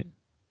well, right?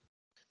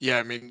 Yeah,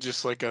 I mean,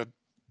 just like a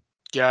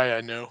guy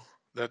I know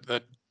that there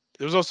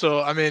was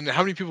also. I mean,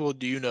 how many people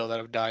do you know that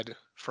have died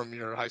from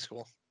your high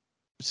school?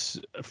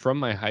 From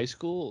my high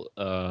school,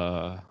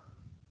 I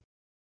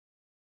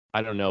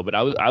don't know, but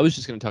I was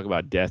just going to talk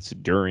about deaths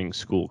during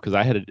school because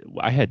I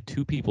had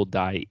 2 people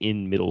die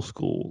in middle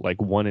school,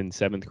 like one in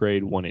 7th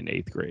grade, one in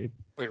 8th grade.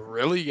 Wait,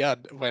 really? Yeah.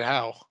 Wait,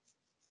 how?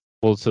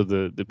 Well, so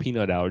the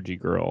peanut allergy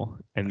girl,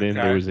 and then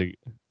there was and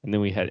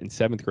then we had in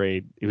 7th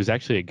grade. It was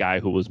actually a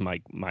guy who was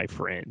my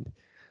friend,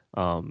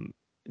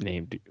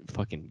 named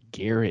fucking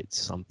Garrett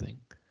something,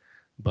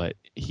 but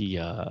he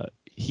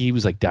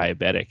was like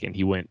diabetic, and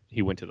he went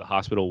to the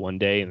hospital one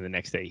day, and the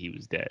next day he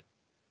was dead.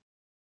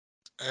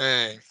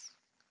 Dang.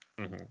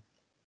 Mhm.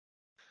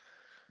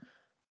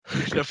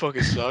 That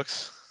fucking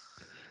sucks.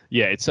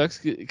 Yeah, it sucks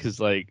because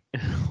like,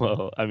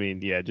 well, I mean,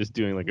 yeah, just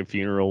doing like a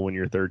funeral when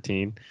you're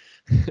 13,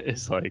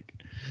 it's like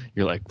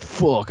you're like,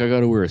 fuck, I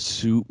gotta wear a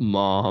suit,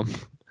 mom.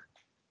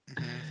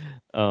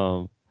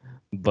 Mhm.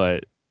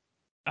 But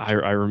I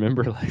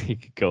remember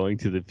like going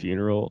to the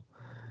funeral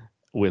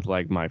with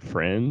like my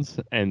friends,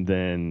 and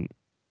then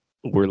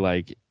we're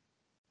like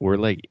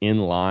in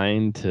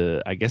line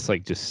to, I guess,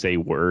 like just say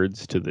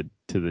words to the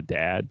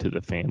dad, to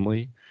the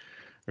family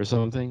or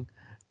something.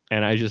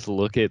 And I just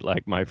look at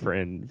like my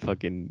friend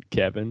fucking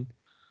Kevin.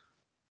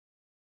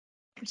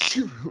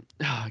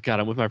 Oh, God,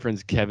 I'm with my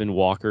friends Kevin,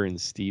 Walker,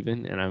 and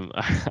Steven, and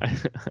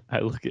I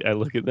look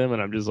at them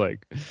and I'm just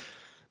like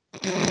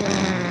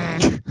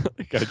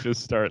like I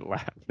just start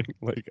laughing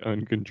like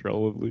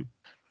uncontrollably.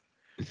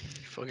 You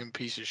fucking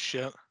piece of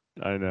shit.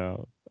 I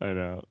know. And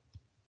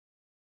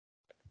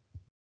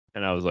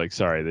I was like,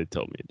 sorry, they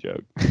told me a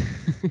joke.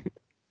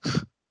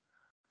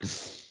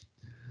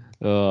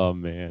 Oh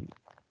man.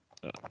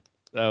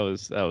 That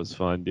was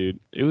fun, dude.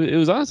 It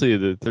was honestly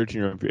the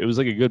 13-year-old. It was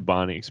like a good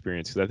bonding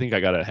experience because I think I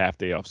got a half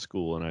day off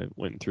school and I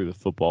went through the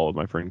football with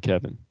my friend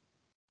Kevin.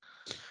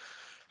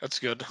 That's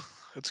good.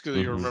 That's good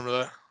that you Mhm. remember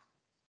that.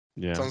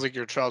 Yeah. Sounds like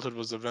your childhood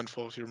was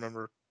eventful if you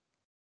remember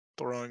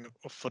throwing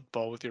a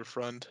football with your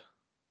friend.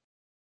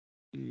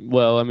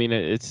 Well, I mean,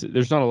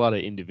 there's not a lot of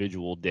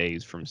individual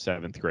days from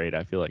 7th grade.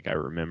 I feel like I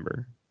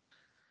remember.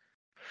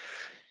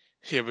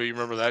 Yeah, but you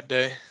remember that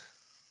day?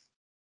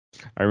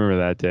 I remember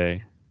that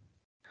day.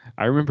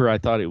 I remember I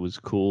thought it was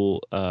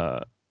cool.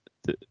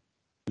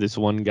 This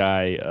one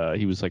guy,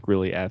 he was like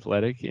really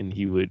athletic, and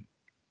he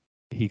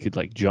could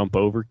like jump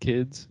over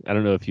kids. I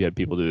don't know if you had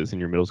people do this in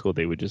your middle school.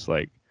 They would just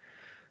like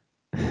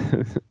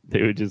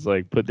they would just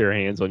like put their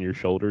hands on your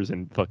shoulders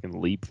and fucking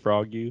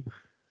leapfrog you.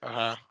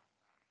 Uh-huh.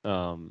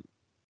 Um,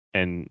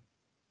 and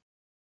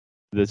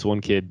this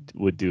one kid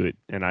would do it,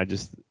 and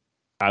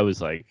I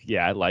was like,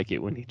 yeah, I like it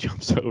when he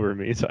jumps over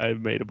me. So I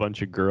made a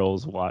bunch of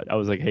girls watch. I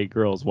was like, hey,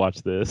 girls,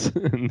 watch this.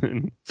 And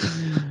then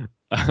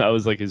I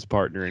was like his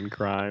partner in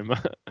crime.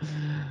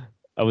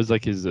 I was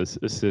like his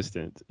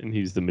assistant, and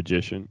he's the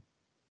magician.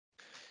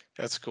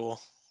 That's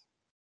cool.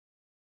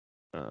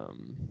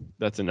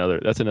 That's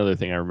another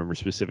thing I remember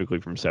specifically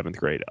from 7th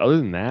grade. Other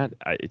than that,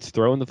 it's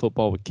throwing the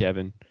football with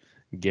Kevin,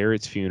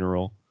 Garrett's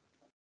funeral,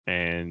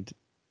 and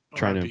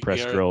trying to R.I.P. impress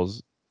Garrett.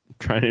 girls.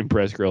 Trying to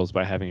impress girls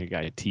by having a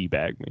guy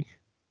teabag me.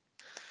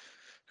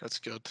 That's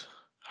good.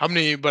 How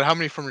many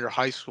from your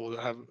high school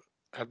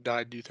have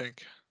died, do you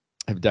think?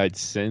 I've died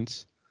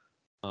since.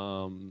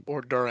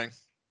 Or during?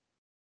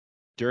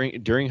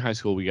 During high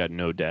school, we got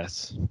no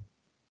deaths.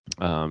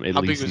 At How big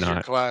least was your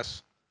not.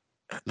 class?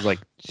 It was like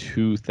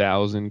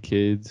 2,000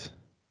 kids.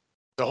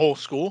 The whole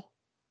school?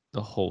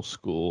 The whole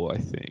school, I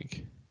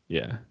think.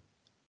 Yeah.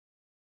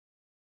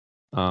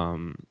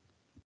 Um,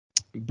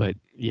 but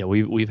yeah,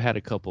 we've had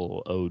a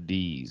couple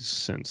ODs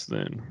since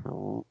then.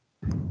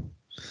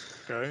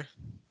 Okay.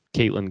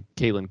 Caitlin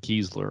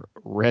Kiesler,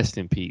 rest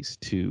in peace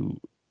to.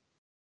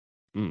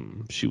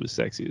 She was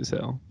sexy as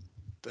hell.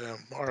 Damn.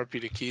 R.I.P.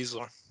 to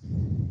Kiesler.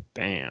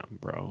 Damn,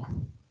 bro.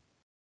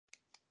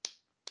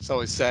 It's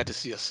always sad to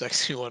see a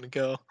sexy one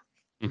go.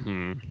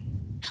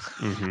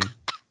 Mm-hmm.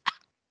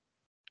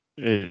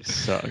 It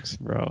sucks,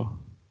 bro.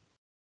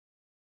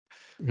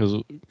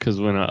 Because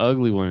when an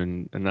ugly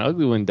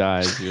one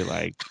dies, you're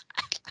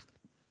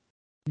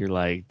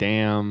like,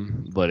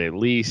 damn. But at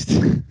least,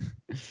 at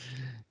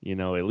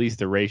least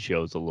the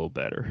ratio is a little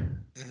better.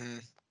 Hmm.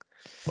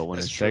 But when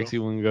a That's true. sexy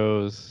one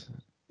goes,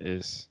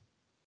 is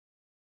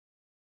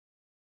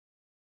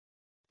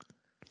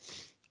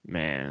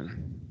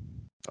man.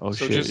 Oh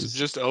So shit!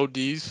 just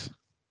ODs?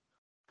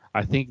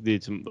 I think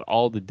that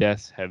all the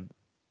deaths have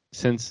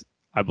since.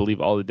 I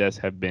believe all the deaths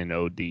have been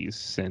ODs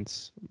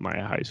since my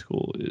high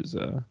school is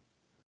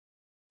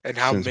And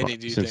how many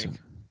do you since think?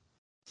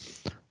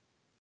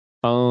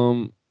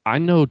 I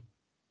know.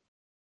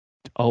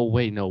 Oh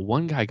wait, no,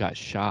 one guy got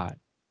shot.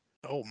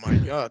 Oh my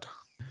god.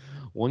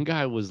 One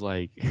guy was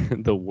like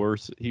the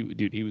worst.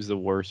 He was the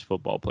worst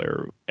football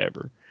player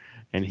ever,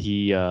 and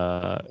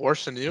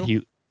Worse than you?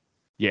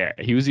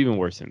 he was even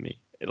worse than me.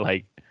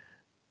 Like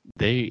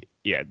they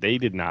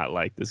did not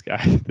like this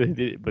guy. But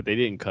they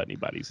didn't cut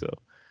anybody. So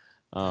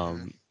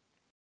Hmm.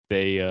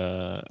 they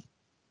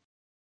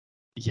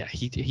yeah,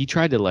 he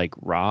tried to like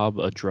rob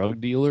a drug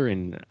dealer,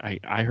 and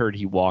I heard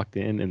he walked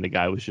in and the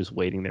guy was just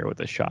waiting there with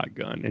a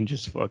shotgun and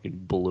just fucking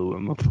blew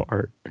him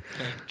apart.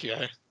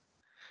 Okay.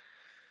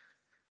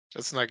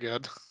 That's not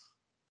good.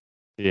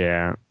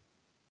 Yeah.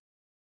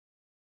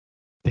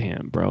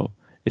 Damn, bro.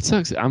 It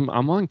sucks. I'm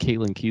on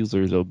Caitlin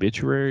Kiesler's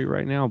obituary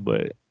right now,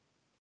 but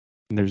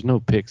there's no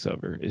pics of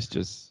her.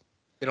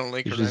 They don't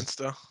link It's her just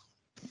Insta.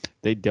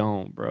 they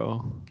don't,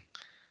 bro.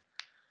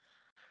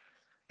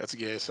 That's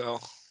gay as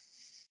hell.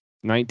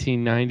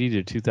 1990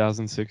 to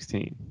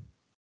 2016.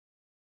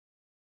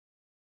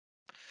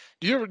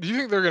 Do you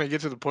think they're gonna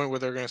get to the point where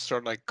they're gonna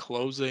start like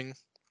closing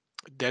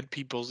dead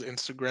people's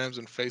Instagrams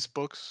and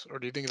Facebooks, or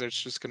do you think that's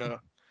just gonna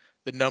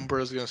the number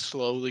is going to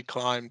slowly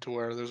climb to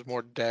where there's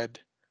more dead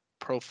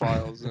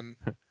profiles and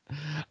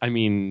I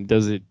mean,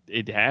 does it?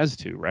 It has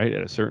to, right?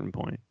 At a certain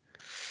point.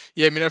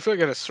 yeah, I mean, I feel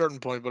like at a certain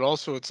point, but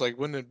also it's like,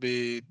 wouldn't it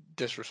be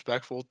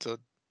disrespectful to?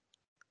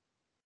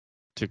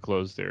 To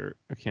close their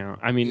account.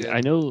 I mean, Yeah.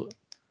 I know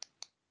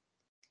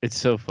it's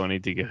so funny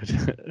to go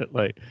to,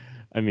 like,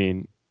 I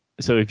mean,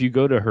 so if you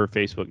go to her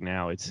Facebook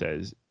now, it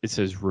says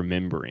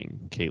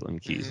remembering Caitlin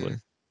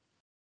Kiesler.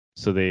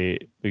 So they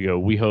go,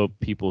 we hope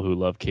people who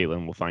love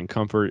Caitlin will find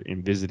comfort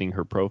in visiting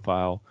her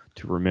profile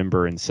to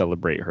remember and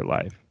celebrate her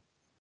life.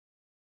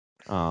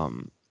 Now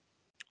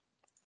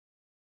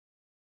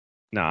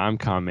I'm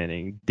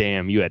commenting,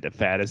 damn, you had the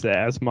fattest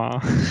ass,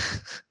 Ma.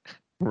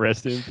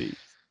 Rest in peace.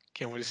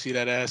 Can't wait to see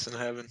that ass in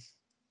heaven.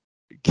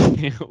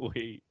 Can't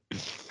wait.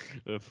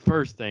 The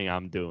first thing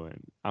I'm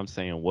doing, I'm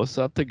saying what's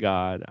up to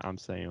God. I'm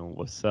saying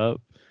what's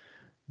up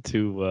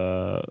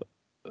to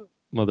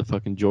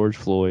motherfucking George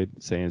Floyd,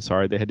 saying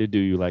sorry they had to do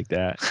you like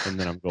that, and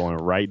then I'm going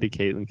right to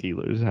Caitlin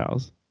Keeler's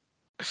house.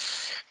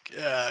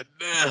 God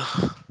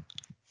damn.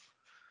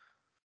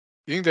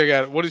 You think they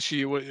got? What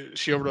she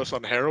overdosed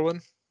on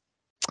heroin?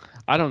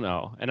 I don't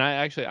know, and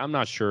I'm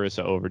not sure it's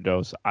an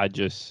overdose. I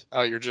just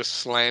Oh, you're just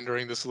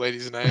slandering this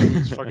lady's name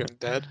who's fucking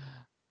dead.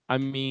 I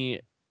mean,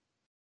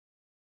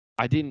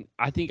 I think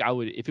I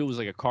would, if it was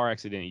like a car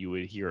accident, you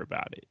would hear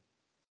about it.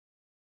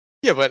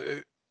 Yeah, but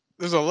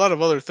there's a lot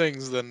of other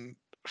things than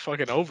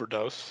fucking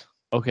overdose.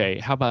 Okay,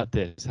 how about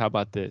this?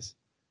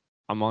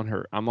 I'm on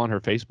her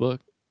Facebook.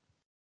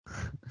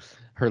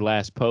 Her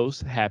last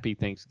post, happy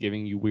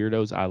Thanksgiving, you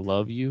weirdos. I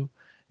love you.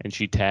 And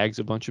she tags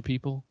a bunch of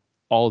people.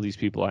 All these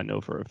people I know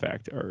for a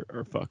fact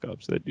are fuck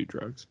ups that do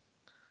drugs.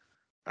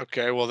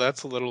 Okay, well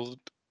that's a little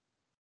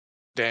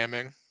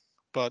damning,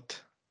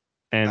 but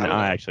And I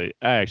don't know.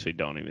 I actually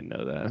don't even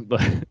know that,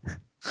 but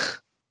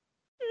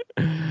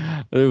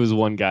there was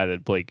one guy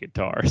that played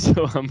guitar,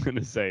 so I'm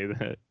gonna say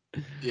that.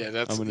 Yeah,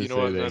 that's, I'm gonna you know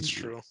say what, that that's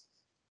true.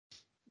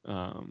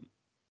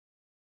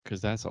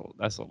 Because that's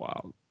a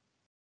wild.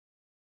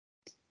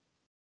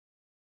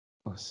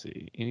 Let's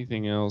see.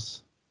 Anything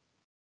else?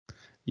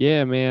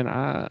 Yeah, man.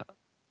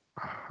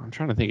 I'm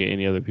trying to think of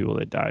any other people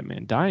that died,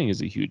 man. Dying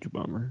is a huge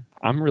bummer.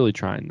 I'm really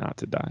trying not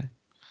to die.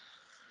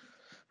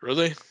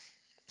 Really?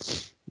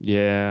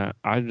 Yeah,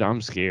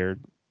 I'm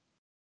scared.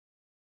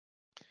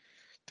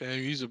 Damn,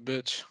 you's a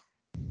bitch.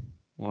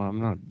 Well, I'm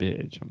not a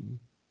bitch.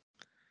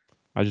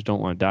 I just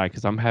don't want to die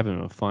because I'm having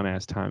a fun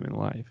ass time in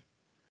life.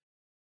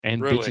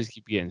 And Really? bitches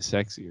keep getting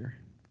sexier.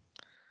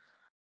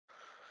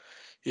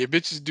 Yeah,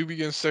 bitches do be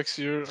getting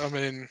sexier. I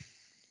mean,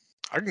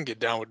 I can get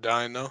down with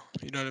dying though.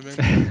 You know what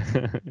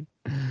I mean?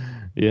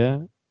 Yeah.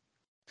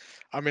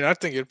 I mean, I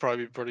think it'd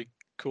probably be pretty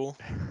cool.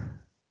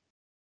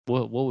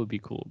 What would be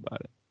cool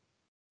about it?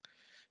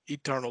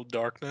 Eternal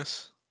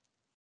darkness.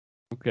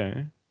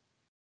 Okay.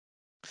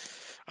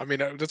 I mean,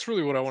 that's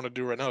really what I want to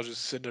do right now, is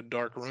just sit in a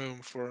dark room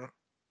for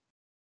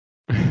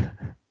the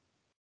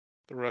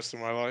rest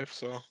of my life,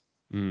 so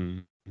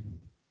Mm.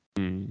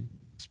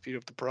 speed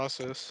up the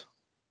process.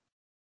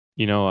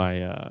 You know,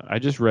 I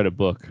just read a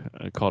book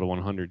called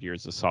 100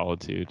 Years of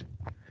Solitude.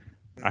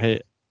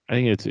 Mhm. I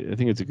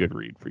think it's a good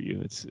read for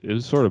you. It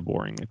was sort of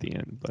boring at the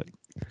end, but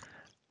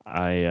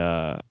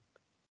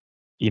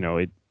you know,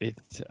 it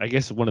I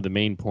guess one of the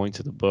main points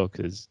of the book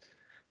is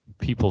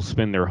people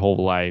spend their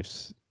whole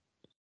lives,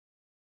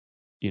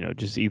 you know,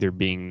 just either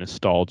being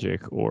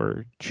nostalgic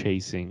or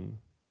chasing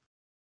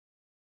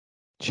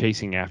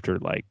after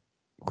like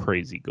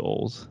crazy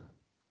goals.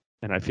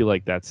 And I feel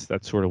like that's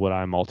sort of what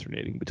I'm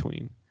alternating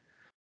between.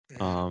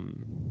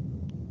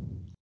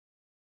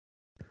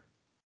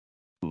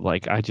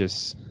 Like I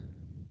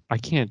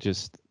can't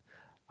just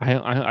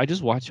I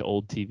just watch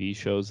old TV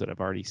shows that I've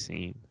already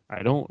seen.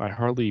 I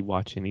hardly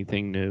watch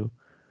anything new.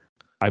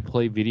 I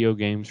play video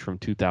games from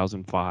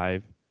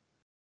 2005.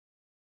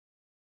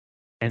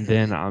 And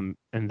then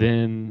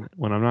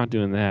when I'm not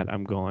doing that,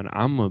 I'm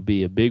I'm gonna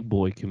be a big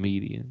boy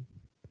comedian.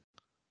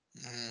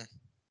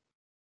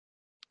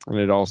 And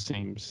it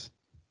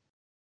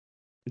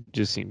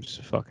just seems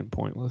fucking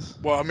pointless.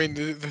 Well, I mean,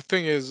 the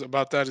thing is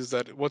about that is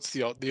that what's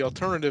the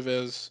alternative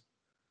is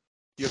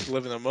you have to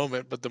live in the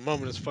moment, but the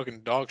moment is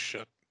fucking dog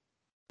shit.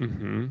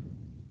 Mm-hmm.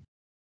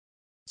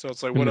 So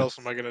it's like, In what the else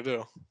am I gonna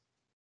do?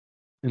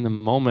 in the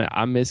moment,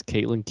 I miss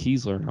Caitlin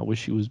Kiesler, and I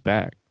wish she was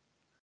back.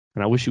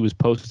 And I wish she was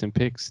posting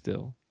pics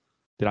still.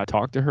 Did I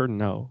talk to her?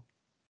 No.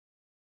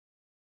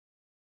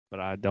 But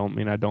I don't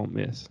mean I don't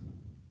miss.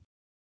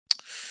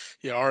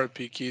 Yeah,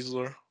 R.I.P.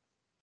 Kiesler.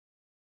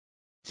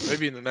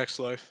 Maybe in the next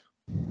life.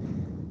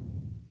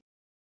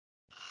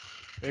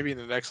 Maybe in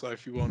the next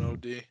life you won't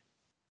OD.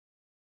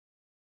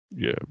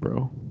 Yeah,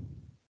 bro.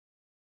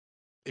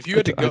 If you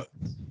had to go,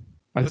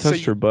 I let's say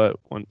touched her butt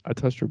one. I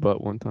touched her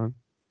butt one time,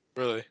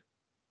 really,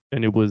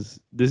 and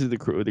this is the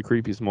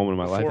creepiest moment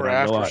of my life, before and or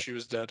I know after I. she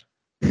was dead.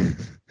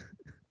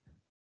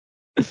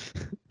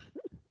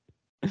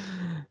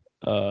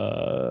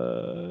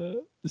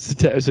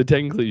 So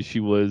technically she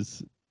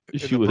was In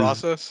the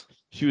process?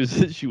 she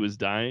was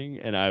dying,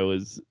 and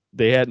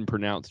they hadn't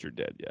pronounced her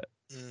dead yet.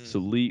 So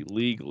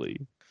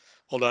legally.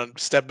 Hold on.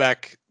 Step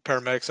back,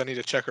 paramedics. I need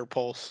to check her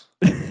pulse.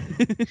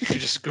 You're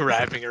just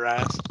grabbing her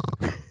ass.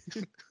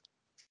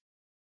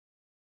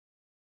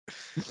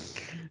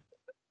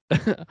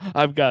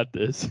 I've got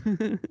this.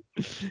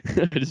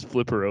 I just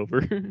flip her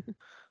over.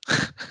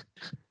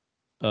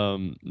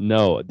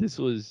 No, this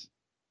was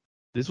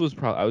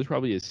I was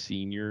probably a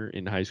senior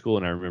in high school,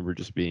 and I remember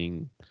just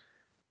being,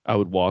 I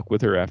would walk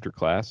with her after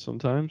class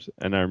sometimes,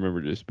 and I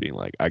remember just being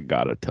like, I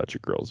gotta touch a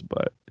girl's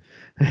butt.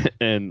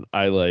 And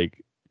I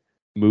like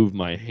moved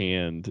my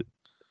hand,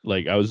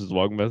 like I was just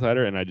walking beside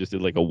her, and I just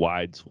did like a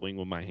wide swing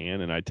with my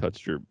hand, and I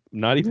touched her,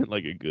 not even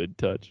like a good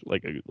touch,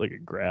 like a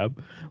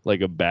grab,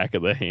 like a back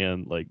of the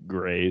hand, like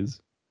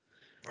graze.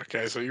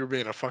 Okay, so you're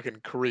being a fucking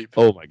creep.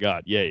 Oh my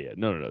god, yeah.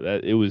 No.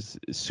 That it was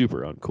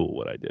super uncool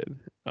what I did.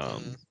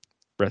 Mhm.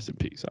 Rest in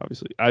peace,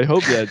 obviously. I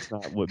hope that's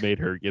not what made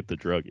her get the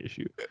drug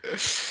issue.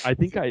 I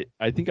think I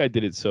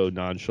did it so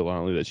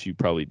nonchalantly that she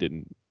probably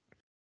didn't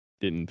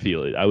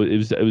feel it.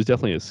 It was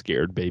definitely a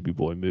scared baby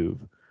boy move.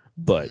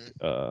 But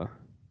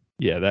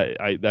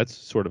yeah, that's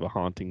sort of a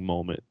haunting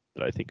moment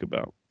that I think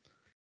about.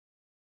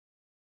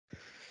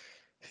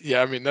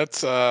 Yeah, I mean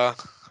that's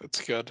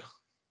good.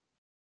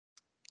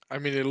 I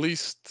mean, at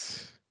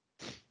least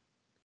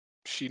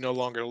she no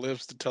longer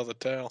lives to tell the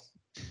tale.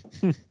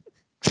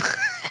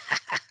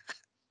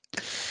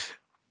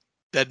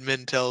 Dead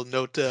men tell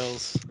no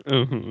tales.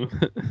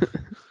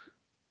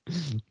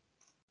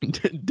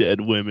 Dead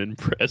women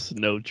press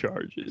no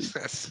charges.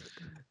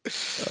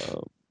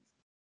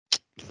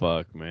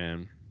 Fuck,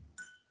 man.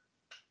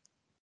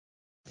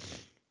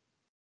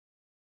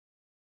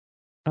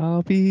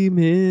 I'll be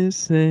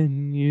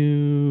missing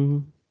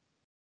you.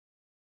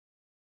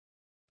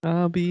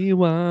 I'll be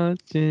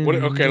watching.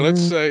 Okay,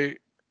 let's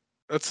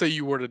say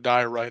you were to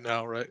die right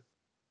now, right?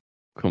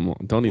 Come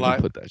on, don't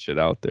even put that shit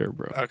out there,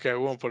 bro. Okay, we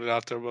won't put it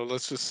out there, but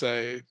let's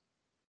say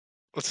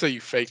you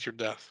faked your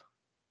death.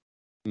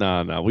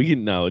 Nah, we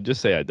can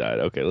just say I died.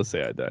 Okay, let's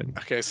say I died.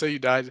 Okay, say you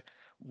died.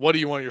 What do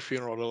you want your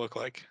funeral to look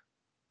like?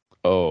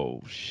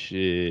 Oh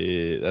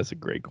shit, that's a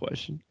great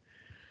question.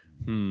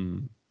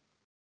 You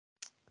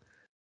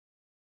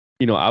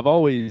know, I've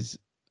always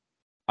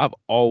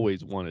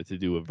wanted to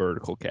do a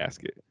vertical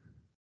casket.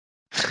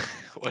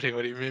 What do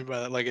you mean by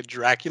that? Like a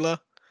Dracula?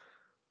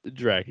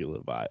 Dracula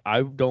vibe.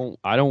 I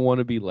don't want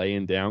to be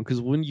laying down,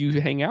 because when you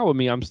hang out with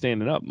me, I'm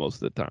standing up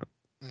most of the time.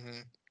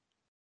 Mm-hmm.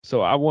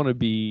 So I want to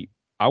be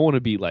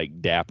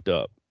like dapped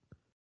up.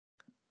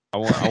 I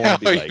want to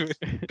be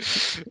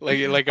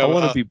like I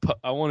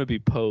want to be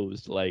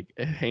posed like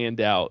hand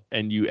out,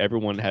 and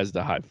everyone has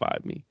to high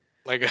five me.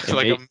 Like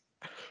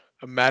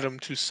a Madame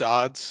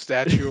Tussauds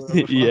statue or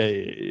whatever.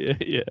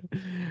 Yeah.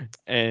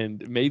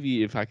 And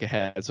maybe if I could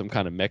have some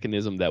kind of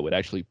mechanism that would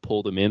actually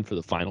pull them in for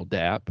the final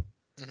dap,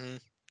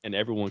 and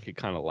everyone could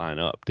kind of line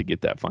up to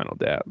get that final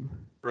dap.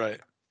 Right.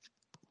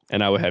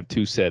 And I would have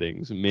two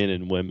settings, men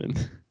and women.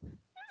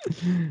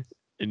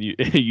 And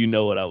you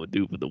know what I would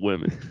do for the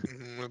women.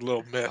 A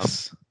little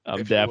miss.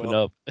 I'm dapping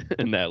up,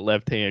 and that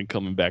left hand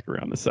coming back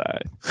around the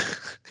side.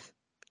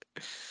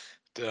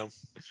 Damn.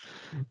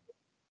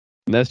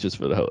 And that's just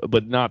for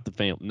but not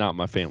not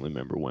my family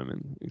member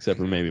women, except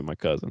for maybe my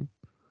cousin.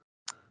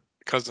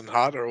 Cousin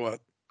hot or what?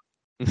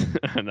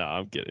 No,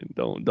 I'm kidding.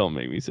 Don't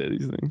make me say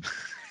these things.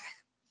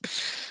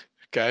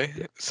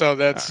 Okay, so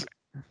that's.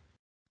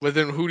 But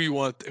then who do you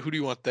want? Who do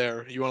you want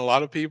there? You want a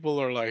lot of people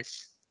or like?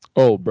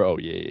 Oh, bro,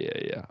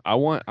 yeah. I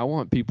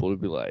want people to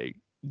be like,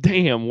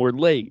 damn, we're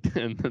late,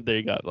 and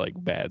they got like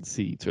bad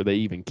seats, or they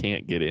even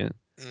can't get in.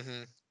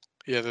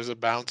 Yeah, there's a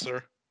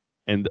bouncer.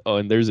 And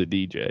there's a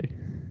DJ.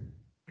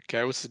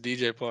 Okay, what's the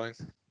DJ playing?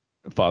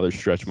 Father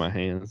Stretch My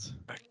Hands.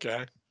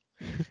 Okay,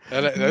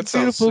 that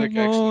sounds sick,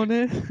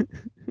 actually.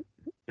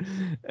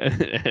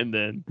 And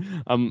then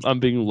I'm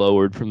being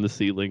lowered from the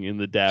ceiling in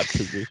the dap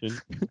position,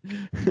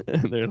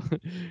 and they're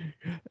like,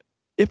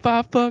 if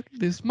I fuck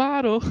this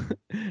model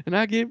and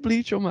I get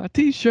bleach on my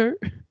t-shirt.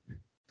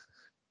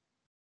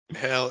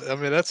 Hell, I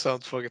mean that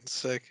sounds fucking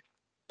sick.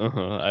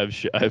 I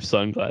have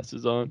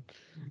sunglasses on.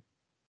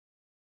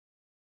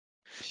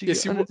 She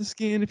get under the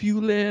skin if you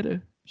let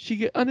her. She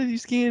get under the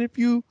skin if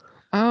you.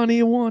 I don't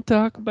even want to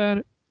talk about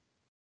it.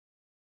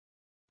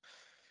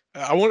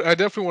 I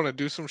definitely want to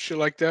do some shit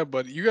like that,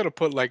 but you got to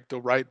put like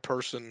the right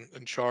person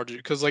in charge,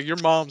 because like your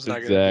mom's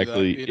not gonna do that.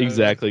 You know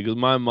Exactly, because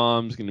my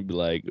mom's gonna be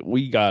like,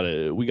 we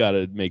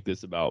gotta make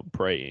this about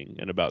praying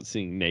and about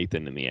seeing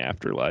Nathan in the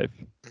afterlife.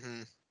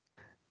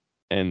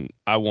 And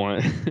I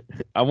want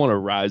to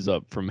rise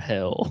up from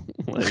hell.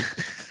 Like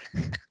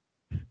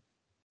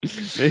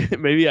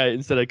maybe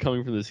instead of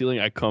coming from the ceiling,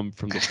 I come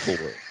from the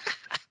floor.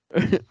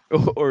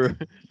 or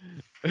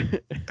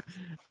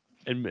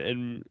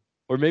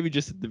or maybe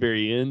just at the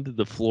very end,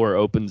 the floor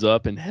opens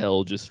up and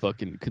hell just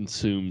fucking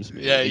consumes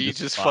me. Yeah, you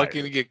just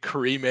fucking get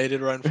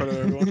cremated right in front of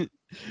everyone.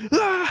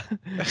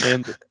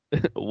 And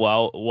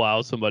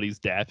while somebody's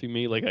dapping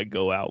me, like I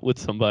go out with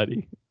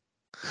somebody.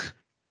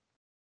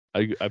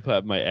 I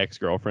put my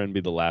ex-girlfriend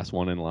be the last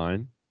one in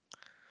line.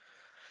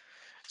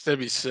 That'd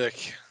be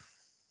sick.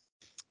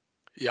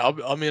 Yeah,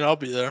 I'll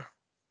be there.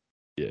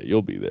 Yeah,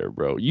 you'll be there,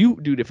 bro.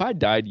 Dude, if I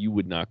died, you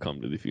would not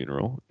come to the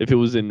funeral. If it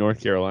was in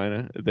North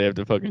Carolina, if they have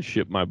to fucking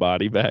ship my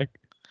body back.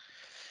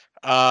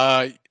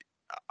 Uh,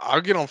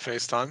 I'll get on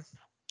FaceTime.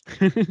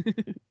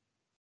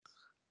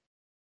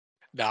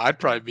 Nah, I'd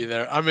probably be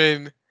there. I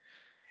mean,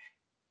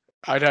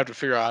 I'd have to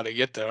figure out how to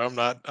get there. I'm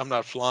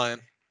not flying.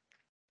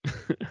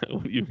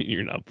 What do you mean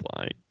you're not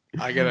flying?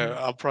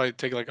 I'll probably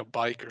take like a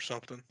bike or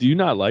something. Do you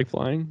not like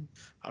flying?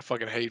 I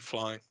fucking hate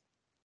flying.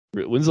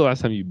 When's the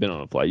last time you've been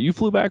on a flight? You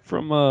flew back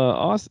from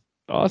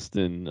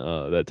Austin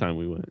that time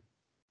we went.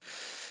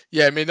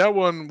 Yeah, I mean that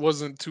one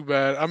wasn't too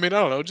bad. I mean, I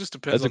don't know. It just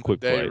depends That's a on the quick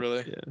day, flight.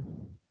 really.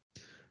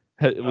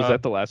 Yeah. Was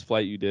that the last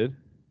flight you did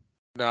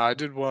No, I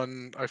did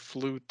one. I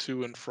flew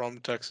to and from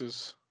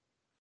Texas,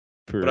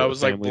 but for I a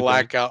was like family thing?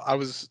 blackout.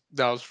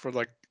 That was for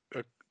like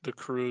the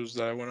cruise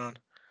that I went on.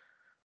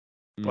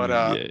 But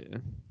Yeah.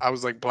 I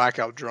was like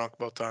blackout drunk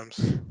both times.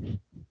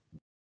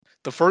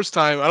 The first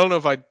time, I don't know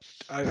if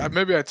I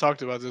maybe I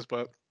talked about this,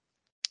 but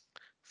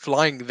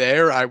flying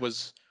there, I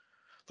was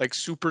like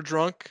super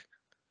drunk,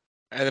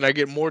 and then I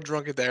get more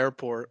drunk at the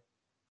airport,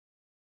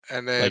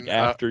 and Like then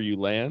after you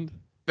land?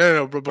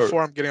 no, but Or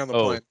before I'm getting on the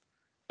oh plane.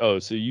 oh,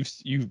 so you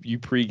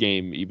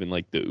pregame even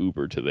like the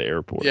Uber to the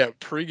airport. Yeah,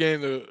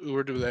 pregame the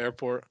Uber to the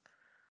airport.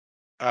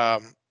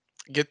 Um,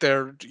 get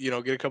there,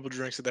 get a couple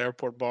drinks at the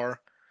airport bar,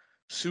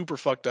 super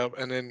fucked up,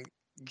 and then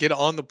get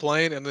on the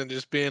plane, and then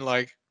just being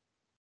like,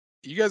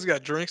 "You guys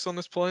got drinks on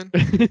this plane?"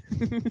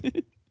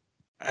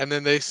 And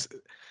then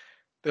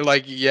they're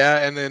like,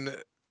 "Yeah," and then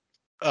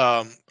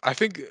I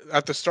think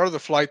at the start of the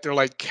flight they're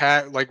like,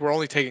 like we're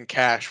only taking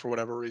cash for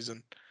whatever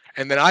reason,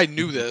 and then I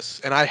knew this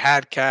and I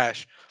had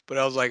cash, but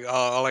I was like, "Oh,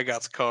 all I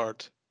got's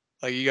cards.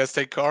 Like, you guys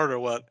take card or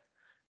what?"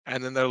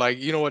 And then they're like,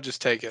 "You know what?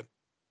 Just take it."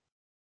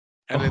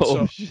 And then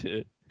Oh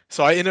shit.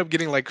 so I end up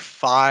getting like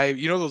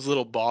five, those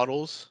little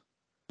bottles?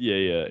 Yeah,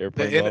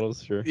 airplane They end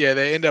bottles, sure. Yeah,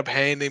 they end up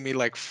handing me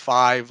like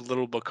five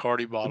little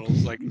Bacardi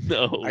bottles.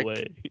 No I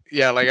way.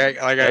 yeah,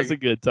 That's a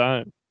good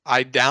time.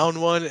 I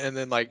down one and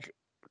then like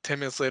 10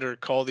 minutes later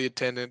call the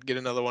attendant, get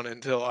another one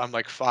until I'm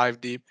like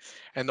five deep.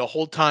 And the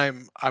whole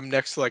time I'm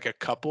next to like a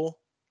couple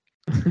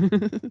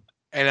and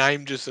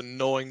I'm just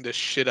annoying the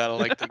shit out of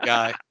like the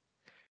guy.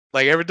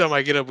 Like every time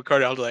I get a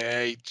Bacardi, I'll be like,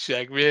 "Hey,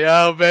 check me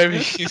out,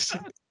 baby."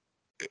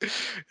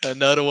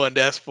 Another one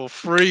that's for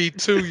free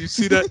too. You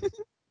see that?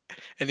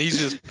 And he's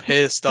just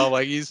pissed off.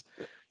 Like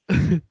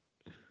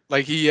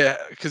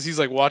because he's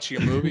like watching a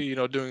movie,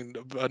 doing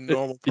a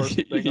normal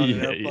person thing on an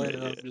airplane,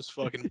 and Yeah. I'm just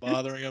fucking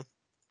bothering him.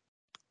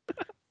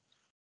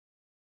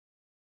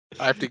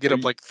 I have to get Were up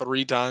you, like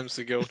three times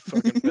to go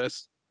fucking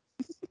piss.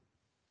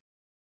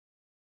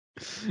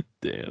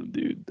 damn,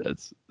 dude,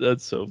 that's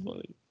so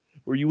funny.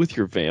 Were you with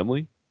your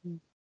family?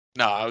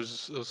 No, I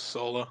was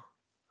solo.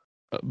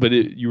 But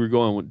you were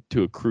going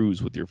to a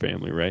cruise with your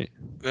family, right?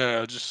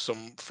 Yeah, just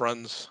some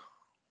friends.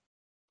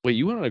 Wait,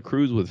 you went on a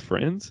cruise with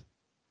friends?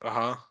 Uh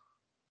huh.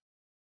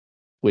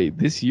 Wait,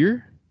 this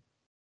year?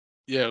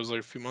 Yeah, it was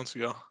like a few months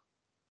ago.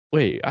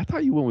 Wait, I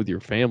thought you went with your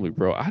family,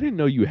 bro. I didn't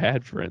know you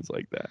had friends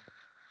like that.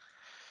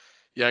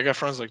 Yeah, I got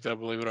friends like that.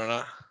 Believe it or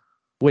not.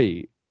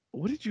 Wait,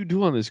 what did you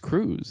do on this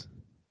cruise?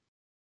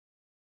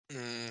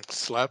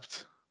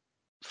 Slept.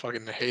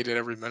 Fucking hated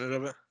every minute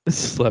of it.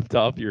 Slept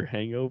off your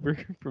hangover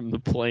from the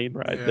plane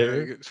ride Yeah,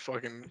 there? it's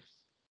fucking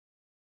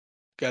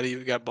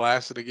got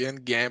blasted again.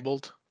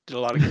 Gambled. Did a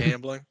lot of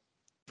gambling.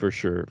 For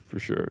sure, for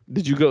sure.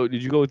 Did you go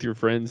with your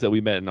friends that we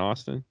met in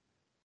Austin?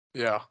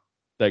 Yeah.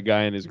 That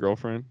guy and his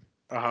girlfriend?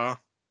 Uh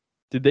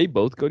Did they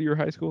both go to your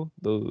high school?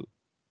 huh.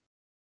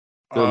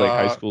 They're like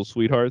high school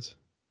sweethearts?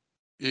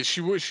 Yeah,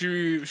 she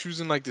was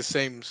in like the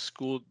same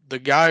school. The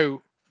guy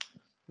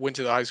went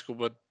to the high school,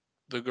 but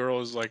the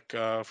girl is like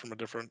from a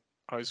different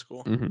high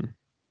school.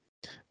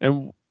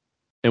 Mm-hmm.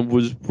 And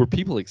were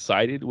people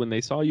excited when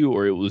they saw you,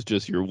 or it was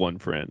just your one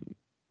friend?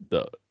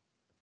 The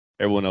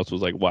Everyone else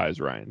was like, "Why is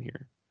Ryan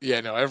here?" Yeah,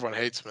 no, everyone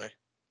hates me.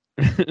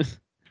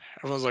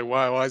 Everyone's like,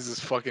 why is this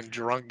fucking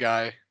drunk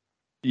guy?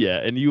 Yeah,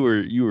 and you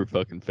were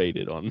fucking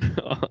faded on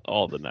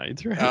all the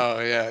nights, right? Oh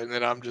yeah, and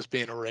then I'm just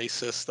being a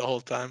racist the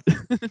whole time.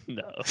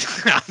 No.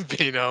 I'm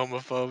being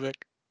homophobic.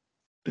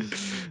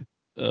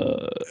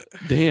 Uh,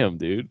 damn,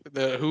 dude.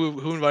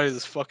 Who invited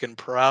this fucking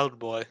proud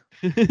boy?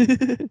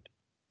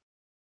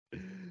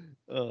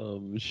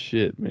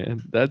 Shit,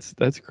 man. That's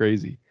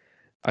crazy.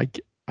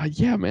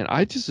 Yeah, man.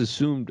 I just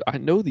assumed. I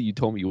know that you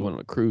told me you went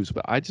on a cruise,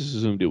 but I just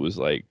assumed it was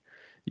like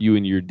you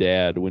and your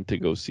dad went to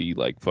go see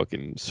like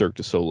fucking Cirque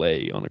du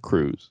Soleil on a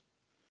cruise.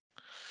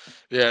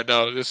 Yeah,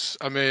 no, this.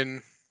 I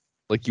mean,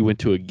 Like you went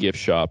to a gift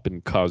shop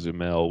in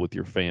Cozumel with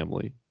your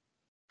family.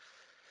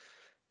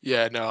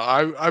 yeah, no,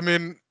 I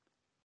mean,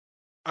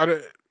 I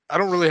don't, I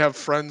don't really have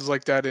friends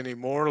like that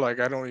anymore. Like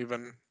I don't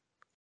even.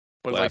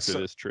 But Well, like, after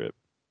this trip.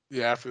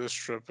 yeah, after this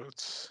trip,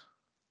 it's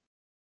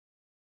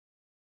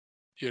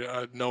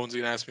no one's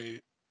gonna ask me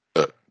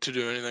to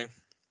do anything.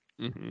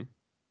 Hmm.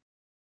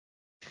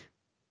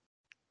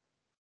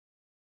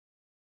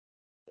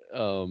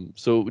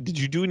 So did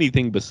you do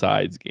anything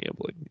besides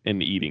gambling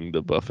and eating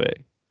the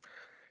buffet?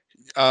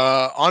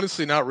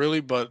 Honestly, not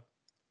really, but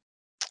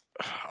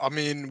I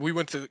mean, we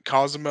went to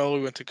Cozumel,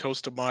 we went to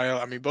Costa Maya.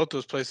 I mean, both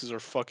those places are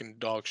fucking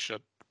dog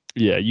shit.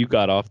 Yeah, you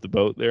got off the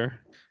boat there.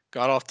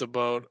 Got off the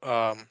boat.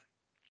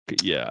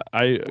 Yeah,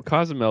 I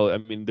Cozumel. I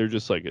mean, they're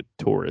just like a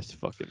tourist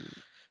fucking.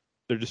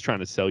 They're just trying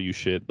to sell you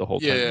shit the whole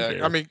time you're Yeah, I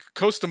there. mean,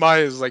 Costa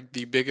Maya is like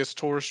the biggest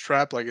tourist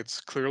trap. Like, it's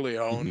clearly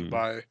owned Hmm.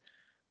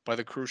 by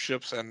the cruise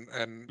ships, and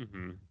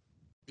Hmm.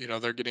 you know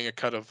they're getting a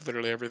cut of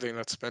literally everything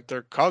that's spent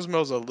there.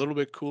 Cozumel's a little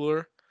bit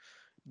cooler.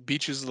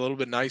 Beach is a little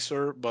bit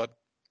nicer, but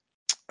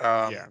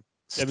Yeah, I mean,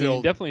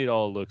 still, definitely it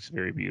all looks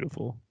very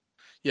beautiful.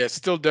 yeah, it's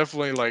still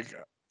definitely like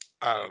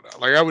I don't know.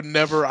 Like, I would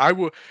never.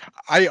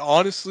 I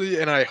honestly,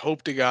 and I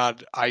hope to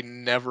God, I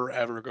never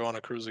ever go on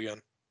a cruise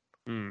again.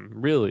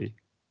 Really,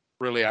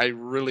 Really, I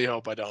really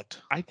hope I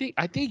don't. I think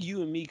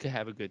you and me could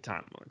have a good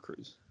time on a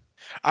cruise.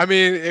 I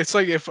mean, it's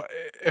like if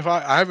I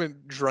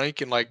haven't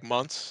drank in like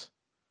months,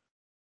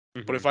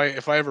 but Hmm.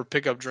 if I ever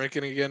pick up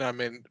drinking again, I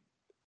mean,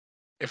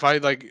 if I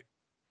like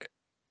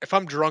if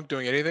I'm drunk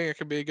doing anything, it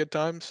could be a good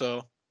time.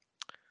 So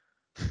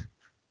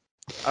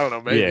I don't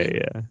know, Yeah,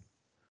 maybe. yeah,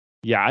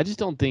 yeah. I just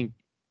don't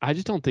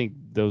think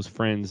those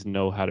friends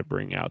know how to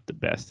bring out the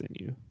best in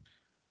you.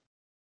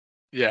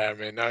 Yeah, I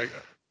mean,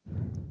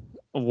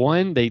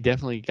 One, they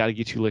definitely got to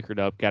get you liquored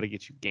up, got to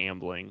get you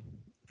gambling.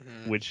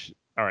 mhm. Which,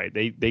 all right,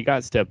 they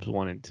got steps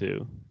 1 and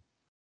 2,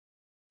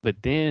 but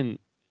then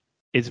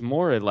it's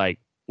more like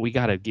we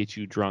got to get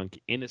you drunk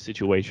in a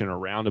situation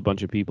around a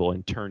bunch of people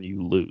and turn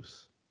you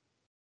loose.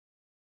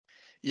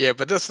 Yeah,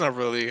 but that's not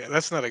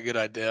a good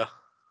idea.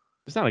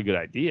 It's not a good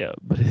idea,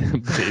 but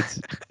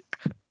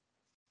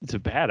it's a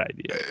bad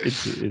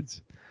idea.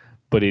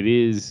 But it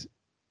is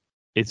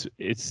it's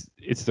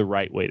the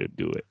right way to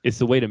do it. It's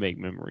the way to make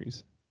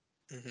memories.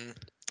 Hmm.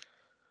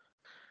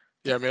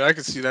 Yeah, I mean, I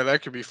could see that.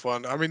 That could be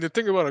fun. I mean, the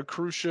thing about a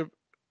cruise ship,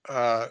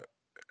 uh,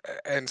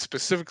 and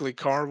specifically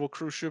Carnival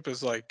cruise ship,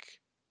 is like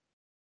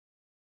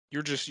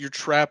you're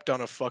trapped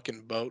on a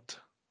fucking boat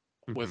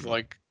with Hmm.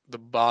 like the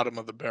bottom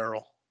of the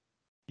barrel,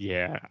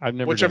 Yeah, I've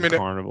never which I done mean,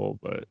 Carnival,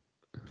 but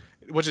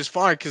which is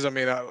fine because I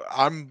mean,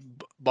 I'm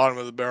bottom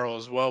of the barrel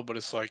as well, but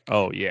it's like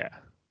oh yeah.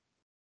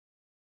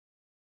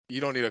 you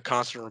don't need a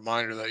constant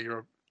reminder that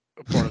you're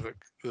a part of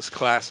this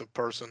class of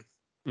person.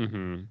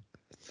 Hmm.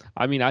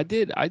 I mean, I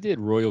did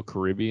Royal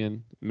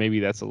Caribbean. Maybe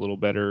that's a little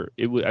better.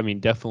 It would. I mean,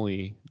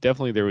 definitely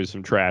there was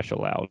some trash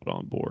allowed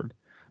on board,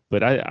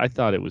 but I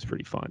thought it was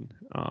pretty fun.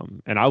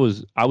 And I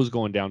was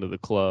going down to the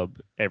club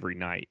every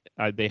night.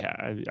 I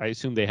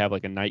assume they have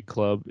like a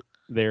nightclub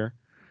there,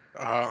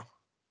 Uh,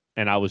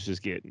 and I was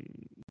just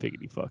getting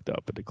piggity fucked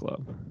up at the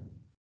club.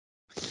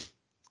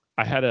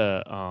 I had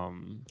a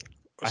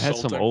I had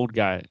some Assaulting, old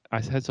guy. I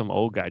had some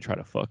old guy try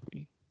to fuck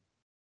me.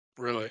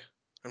 really?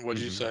 And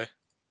what'd you Hmm. say?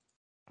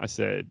 I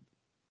said,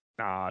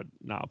 nah,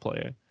 play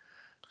it.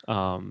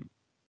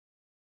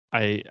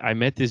 I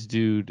met this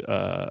dude.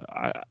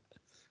 I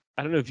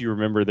don't know if you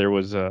remember. There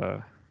was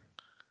a.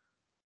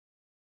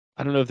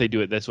 I don't know if they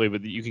do it this way,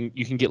 but you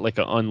can get like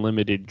an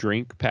unlimited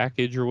drink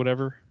package or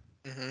whatever.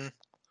 Hmm.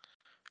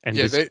 And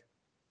Yeah, this. they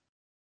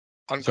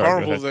on Sorry,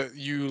 go Carnival ahead. that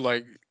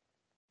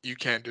you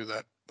can't do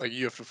that. Like,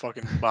 you have to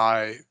fucking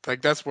buy.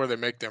 Like, that's where they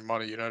make their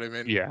money. You know what I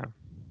mean? Yeah.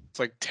 It's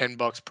like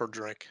 $10 per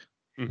drink.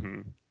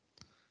 Hmm.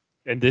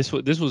 And this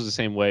was the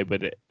same way,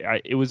 but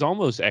it was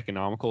almost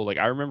economical. Like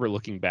I remember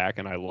looking back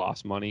and I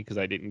lost money because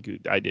I didn't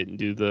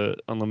do the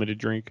unlimited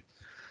drink.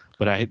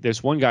 But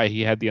there's one guy,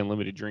 he had the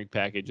unlimited drink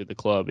package at the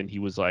club, and he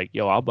was like,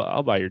 "Yo, I'll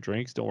buy your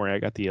drinks. Don't worry, I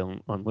got the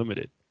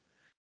unlimited."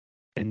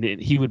 And then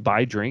he would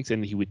buy drinks,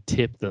 and he would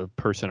tip the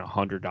person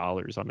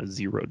 $100 on a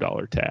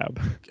 $0 tab.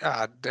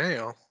 God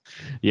damn.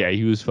 Yeah,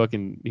 he was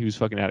fucking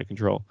out of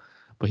control.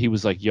 But he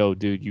was like, "Yo,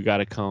 dude, you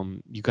gotta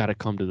come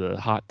to the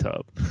hot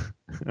tub."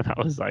 And I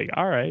was like,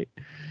 "All right."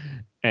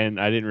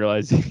 And I didn't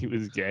realize he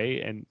was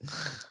gay, and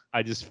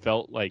I just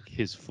felt like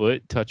his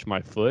foot touch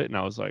my foot, and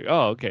I was like,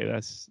 "Oh, okay,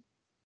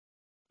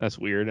 that's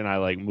weird." And I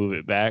like move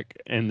it back,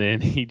 and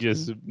then he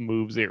just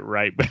moves it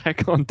right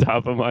back on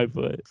top of my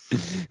foot,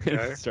 and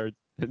Okay.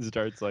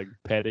 starts like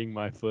petting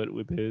my foot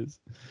with his.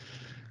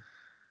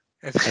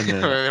 And And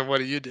then, then and what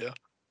do you do?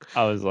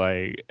 I was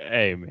like,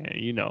 "Hey,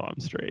 man, I'm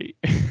straight."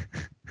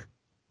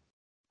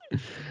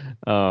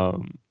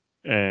 um,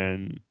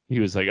 and he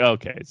was like,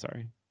 "Okay,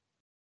 sorry."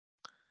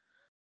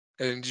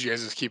 And did you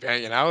guys just keep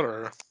hanging out,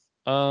 or?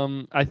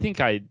 I think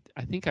I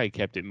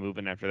kept it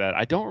moving after that.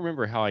 I don't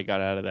remember how I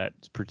got out of that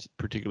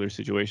particular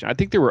situation. I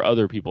think there were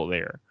other people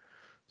there,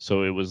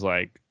 so it was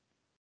like,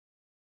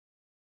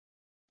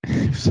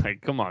 it was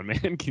like, come on,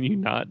 man, can you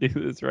not do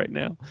this right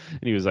now?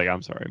 And he was like,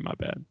 I'm sorry, my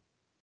bad.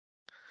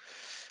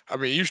 I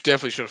mean, you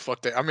definitely should have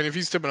fucked that. I mean, if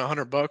he's tipping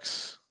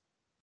 $100,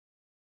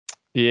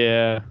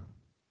 Yeah.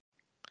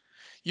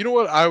 you know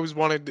what I always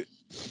wanted.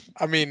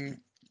 I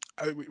mean,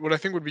 what I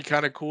think would be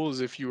kind of cool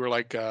is if you were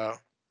like, I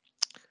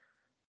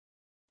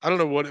don't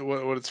know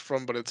what it's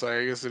from, but it's like,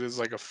 I guess it is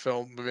like a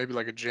film, but maybe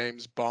like a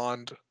James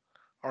Bond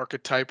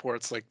archetype where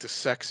it's like the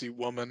sexy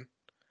woman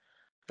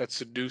that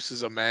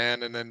seduces a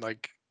man, and then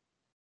like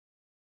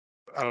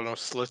I don't know,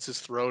 slits his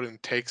throat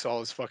and takes all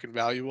his fucking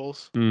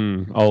valuables.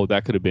 Oh,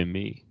 that could have been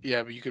me.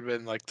 Yeah, but you could have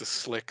been like the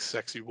slick,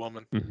 sexy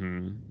woman.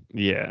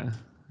 Yeah.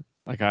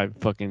 Like I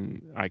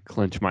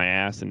clench my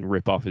ass and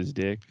rip off his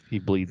dick. He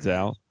bleeds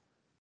out.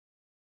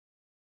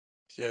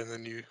 Yeah, and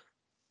then you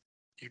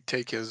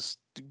take his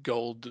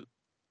gold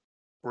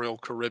Royal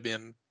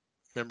Caribbean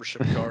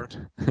membership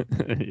card.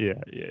 Yeah.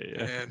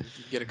 And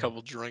you get a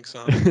couple drinks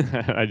on.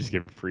 I just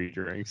get free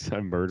drinks. I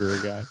murder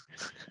a guy.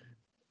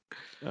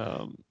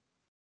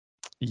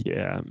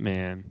 Yeah,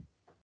 man.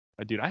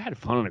 Dude, I had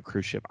fun on a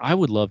cruise ship. I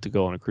would love to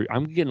go on a cruise.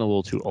 I'm getting a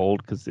little too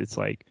old because it's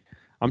like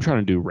I'm trying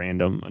to do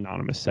random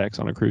anonymous sex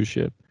on a cruise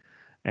ship.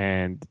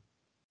 And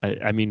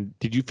I mean,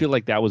 did you feel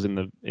like that was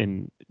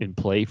in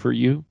play for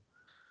you?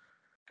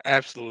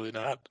 Absolutely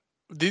not.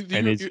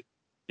 And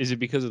is it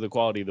because of the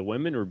quality of the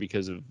women or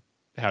because of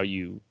how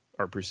you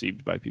are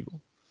perceived by people?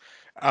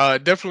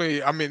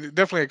 Definitely. I mean,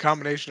 definitely a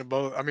combination of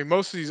both. I mean,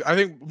 I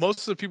think most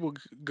of the people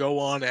go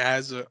on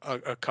as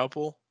a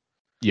couple.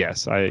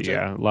 Yes,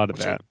 a lot of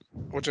that.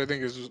 Which I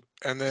think is,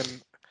 and then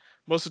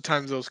most of the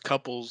times those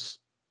couples,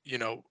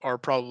 are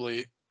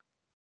probably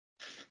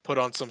put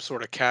on some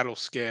sort of cattle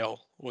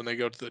scale when they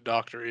go to the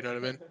doctor. You know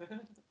what I mean?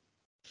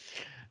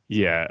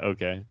 Yeah.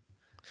 Okay.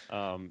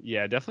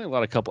 Yeah, definitely a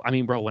lot of couple. I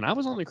mean, bro, when I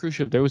was on the cruise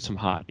ship, there was some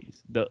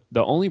hotties. The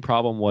only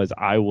problem was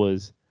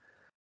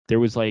there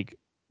was like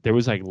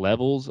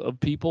levels of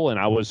people, and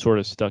I was sort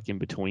of stuck in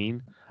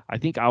between. I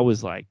think I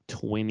was like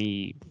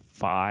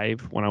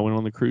 25 when I went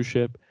on the cruise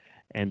ship,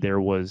 and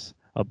there was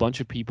a bunch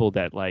of people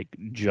that like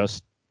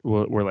just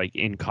were like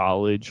in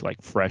college,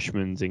 like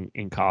freshmen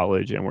in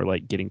college, and were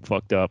like getting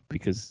fucked up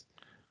because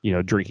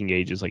drinking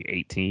age is like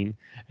 18,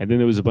 and then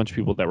there was a bunch of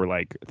people that were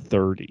like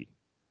 30,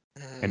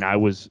 and I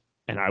was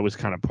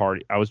kind of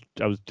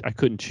I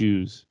couldn't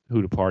choose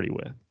who to party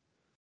with.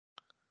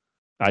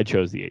 I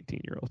chose the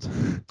 18-year-olds.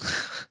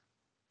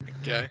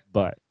 Okay.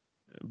 But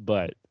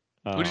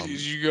Who did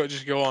you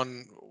just go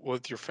on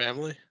with your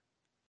family?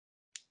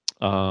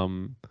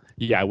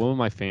 Yeah, I went with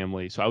my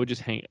family, so I would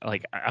just hang.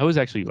 Like I was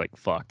actually like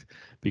fucked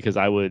because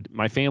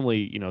my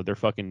family, they're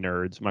fucking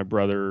nerds. My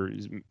brother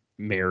is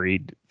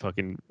married,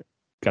 fucking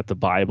got the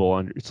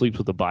Bible sleeps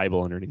with the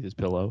Bible underneath his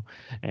pillow,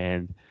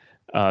 and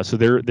so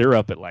they're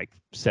up at like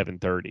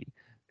 7:30,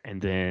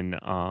 and then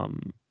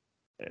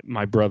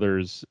my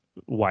brother's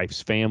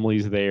wife's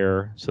family's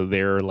there, so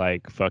they're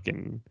like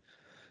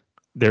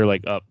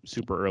up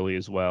super early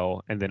as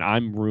well, and then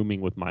I'm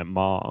rooming with my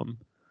mom,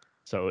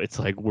 so it's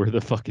like we're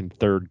the fucking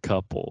third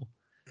couple.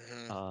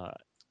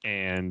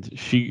 And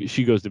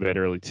she goes to bed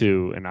early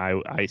too, and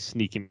I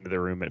sneak into the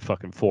room at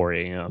fucking 4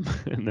 a.m.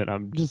 and then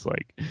I'm just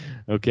like,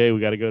 okay, we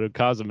got to go to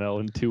Cozumel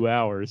in 2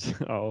 hours.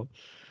 I'll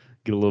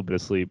get a little bit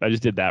of sleep. I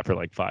just did that for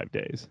like 5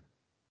 days.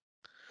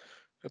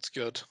 That's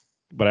good.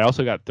 But I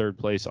also got third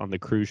place on the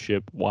cruise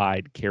ship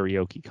wide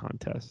karaoke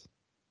contest.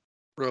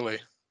 Really?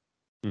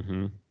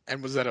 Mm-hmm.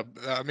 And was that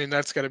I mean,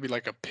 that's got to be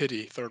like a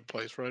pity third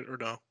place, right? Or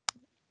no?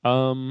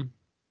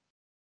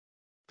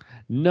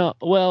 No.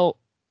 Well,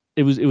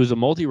 it was a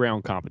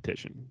multi-round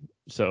competition.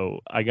 So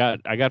I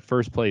got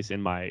first place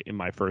in my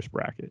first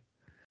bracket.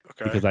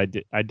 Okay. Because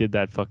I did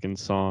that fucking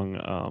song.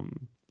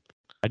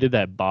 I did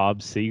that Bob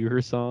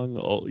Seger song.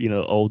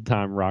 Old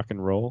time rock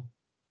and roll.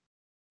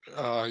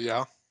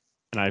 Yeah.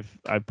 And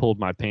I pulled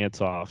my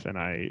pants off and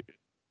I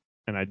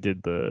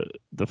did the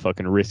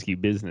fucking risky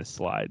business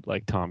slide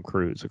like Tom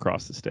Cruise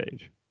across the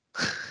stage.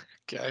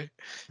 Okay.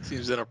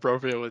 Seems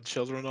inappropriate with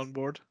children on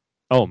board.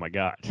 Oh my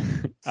god.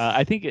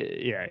 I think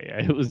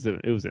it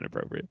was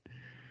inappropriate.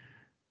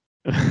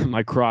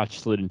 My crotch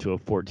slid into a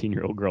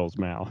 14-year-old girl's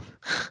mouth.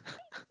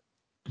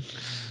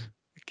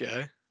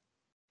 Okay.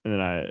 And then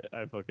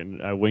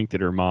I winked at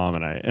her mom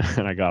and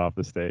I got off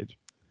the stage.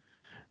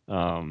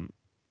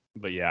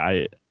 But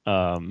yeah,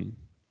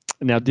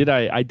 now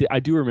I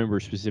do remember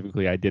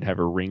specifically I did have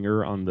a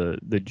ringer on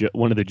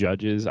one of the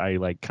judges I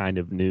like kind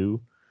of knew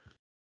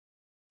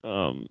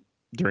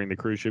during the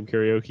cruise ship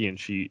karaoke, and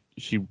she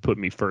put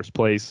me first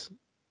place.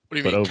 What do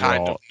you mean overall,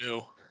 kind of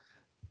knew?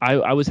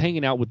 I was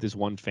hanging out with this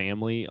one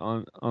family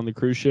on the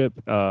cruise ship.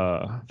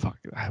 I'm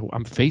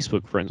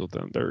Facebook friends with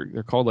them.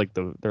 They're called like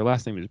their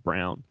last name is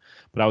Brown.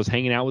 But I was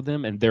hanging out with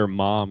them, and their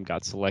mom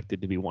got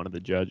selected to be one of the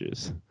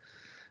judges.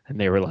 And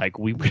they were like,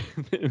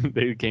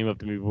 they came up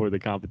to me before the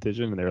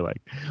competition, and they were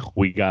like,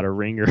 we got a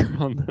ringer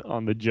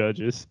on the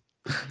judges.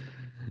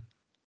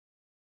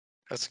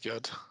 That's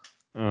good.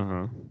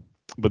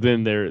 But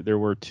then there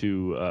were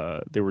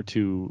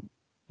two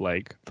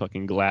like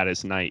fucking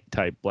Gladys Knight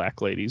type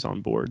black ladies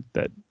on board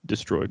that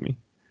destroyed me.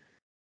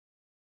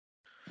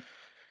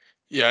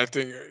 Yeah,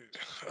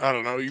 I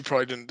don't know. You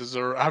probably didn't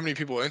deserve. How many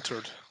people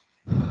entered?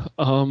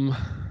 I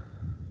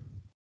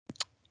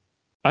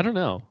don't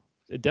know.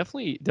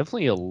 Definitely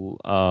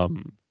I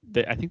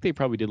think they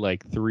probably did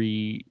like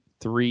three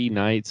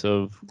nights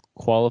of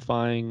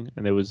qualifying,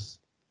 and it was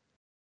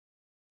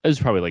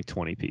probably like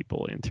 20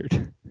 people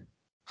entered.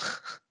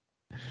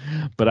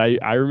 But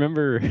I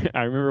remember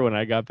when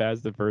I got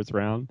past the first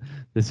round,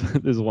 this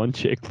one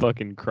chick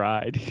fucking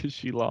cried because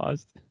she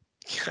lost.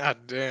 God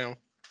damn.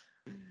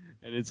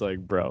 And it's like,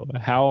 bro,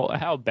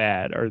 how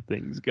bad are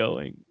things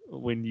going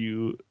when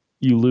you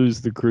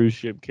lose the cruise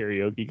ship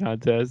karaoke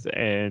contest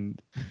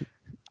and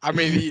I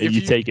mean, and if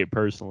you you, take it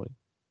personally?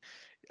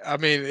 I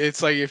mean,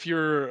 it's like if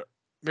you're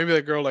maybe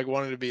that girl like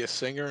wanted to be a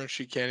singer and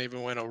she can't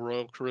even win a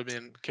Royal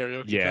Caribbean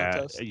karaoke Yeah,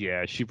 contest.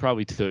 yeah. She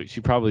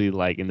probably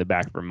like in the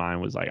back of her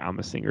mind was like, I'm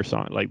a singer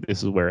song. Like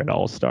this is where it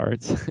all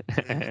starts.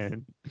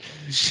 And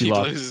she She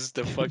lost. loses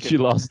to She fucking.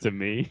 lost to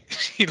me.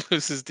 She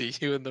loses to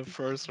you in the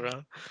first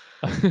round.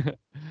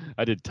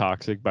 I did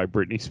 "Toxic" by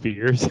Britney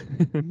Spears.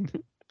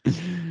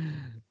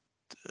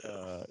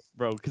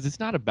 Bro, because it's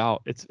not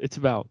about it's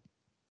about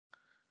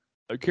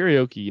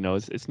karaoke. You know,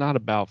 it's not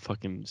about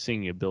fucking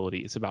singing ability.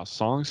 It's about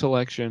song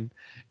selection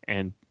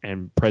and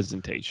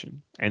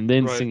presentation, and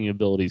then Right. singing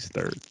ability's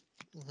third.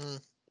 Hmm.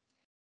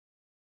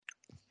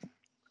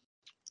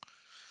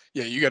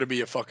 Yeah, you got to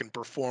be a fucking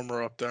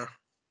performer up there.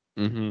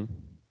 Mm-hmm.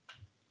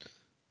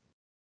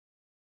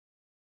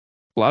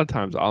 A lot of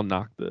times I'll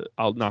knock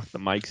the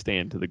mic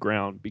stand to the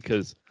ground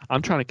because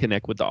I'm trying to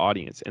connect with the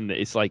audience, and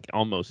it's like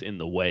almost in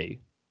the way.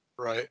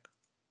 Right.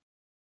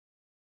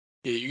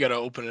 Yeah, you got to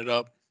open it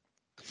up.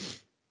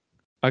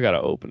 I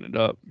gotta open it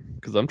up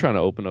because I'm trying to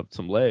open up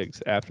some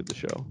legs after the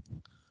show.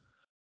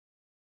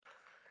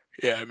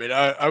 Yeah, I mean,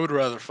 I would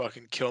rather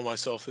fucking kill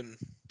myself than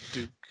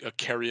do a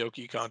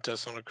karaoke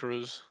contest on a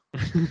cruise.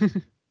 I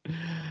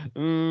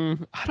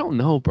don't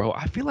know, bro.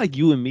 I feel like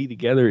you and me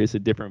together is a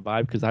different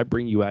vibe because I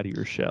bring you out of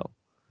your shell.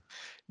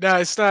 No,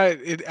 it's not.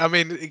 I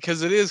mean,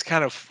 because it is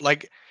kind of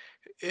like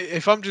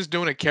if I'm just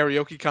doing a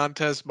karaoke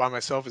contest by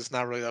myself, it's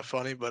not really that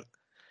funny. But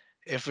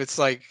if it's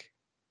like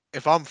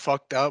if I'm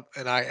fucked up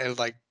and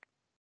like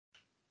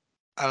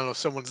I don't know,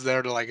 someone's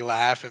there to like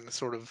laugh and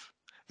sort of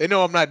they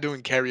know I'm not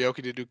doing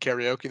karaoke to do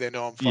karaoke. They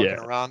know I'm fucking Yeah.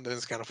 around, and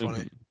it's kind of funny.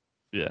 Mhm.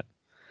 Yeah.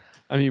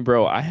 I mean,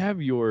 bro, I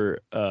have your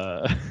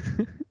I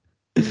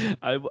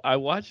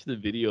watched the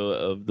video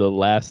of the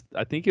last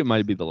I think it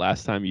might be the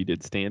last time you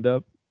did stand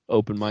up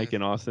open Mm, mic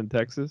in Austin,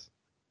 Texas.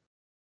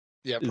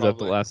 yeah, Is that the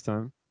probably. last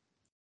time?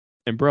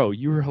 And bro,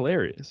 you were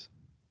hilarious.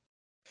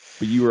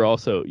 But you were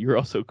also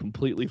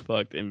completely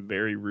fucked and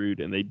very rude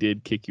and they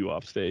did kick you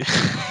off stage.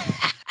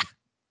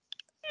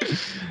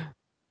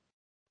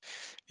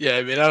 Yeah,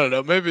 I mean, I don't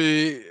know.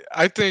 Maybe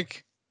I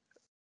think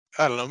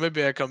I don't know.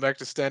 Maybe I come back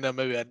to stand up.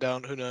 Maybe I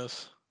don't. Who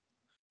knows?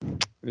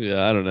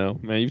 Yeah, I don't know.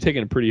 Man, you've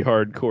taken a pretty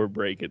hardcore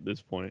break at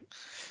this point.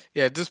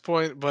 Yeah, at this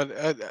point, but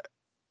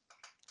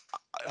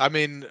I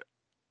mean,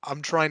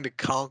 I'm trying to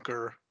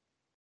conquer.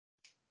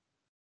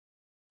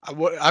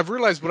 What I've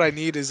realized what I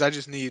need is I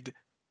just need.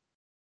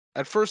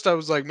 At first, I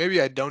was like,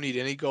 maybe I don't need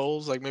any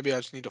goals. Like maybe I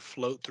just need to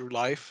float through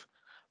life.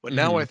 But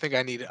now I Mhm. think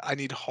I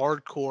need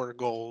hardcore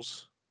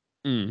goals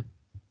Mm.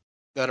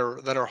 that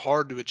are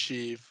hard to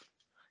achieve.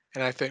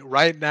 And I think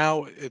right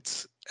now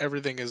it's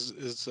everything is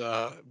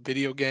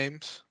video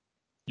games.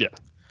 Yeah.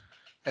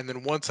 And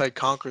then once I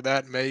conquer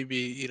that,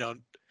 maybe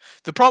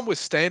the problem with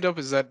stand up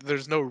is that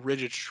there's no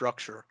rigid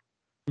structure.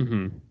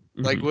 Mhm.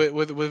 Like Mhm.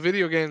 with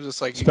video games,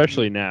 it's like you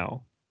Especially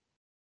now.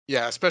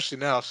 yeah, especially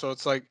now. So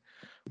it's like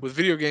with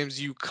video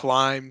games, you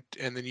climb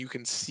and then you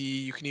can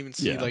even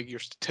see Yeah. like your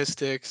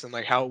statistics and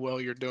like how well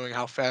you're doing,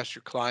 how fast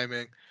you're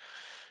climbing,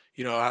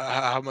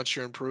 how much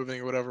you're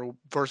improving or whatever.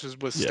 Versus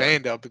with Yeah.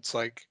 stand up, it's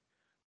like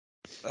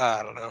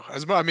I don't know.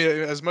 I mean,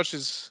 as much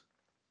as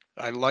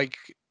I like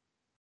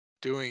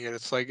doing it,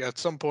 it's like at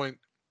some point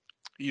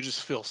you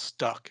just feel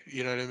stuck.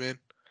 You know what I mean?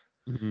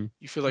 Mhm.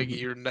 You feel like Mhm.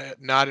 you're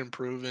not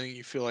improving.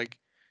 You feel like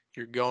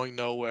you're going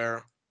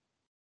nowhere,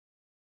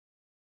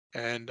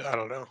 and I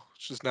don't know.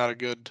 It's just not a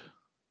good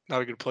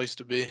place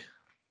to be.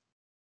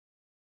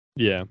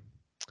 Yeah.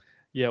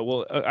 Yeah,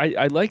 well,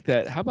 I like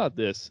that. How about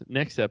this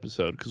next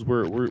episode? Because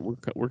we're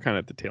kind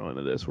of at the tail end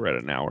of this. We're at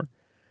an hour.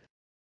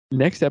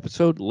 Next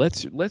episode,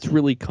 let's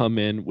really come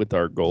in with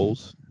our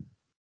goals.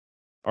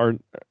 Our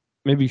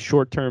maybe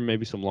short term,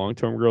 maybe some long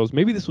term goals.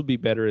 Maybe this will be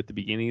better at the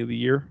beginning of the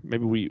year.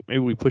 Maybe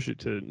we push it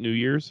to New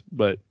Year's,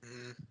 but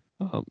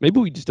Mm, maybe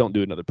we just don't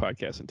do another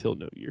podcast until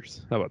New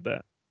Year's. How about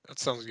that? that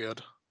sounds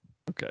good.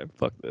 Okay,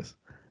 fuck this.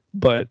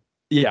 But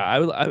yeah, I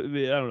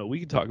mean, I don't know. We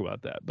can talk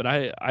about that. But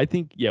I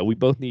think yeah, we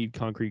both need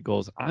concrete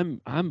goals.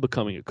 I'm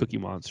becoming a cookie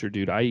monster,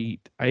 dude. I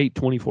ate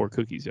 24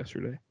 cookies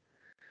yesterday,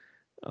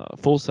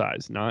 full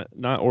size, not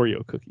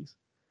Oreo cookies.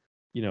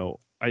 You know,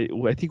 I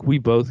think we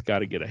both got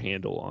to get a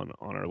handle on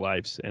our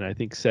lives, and I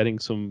think setting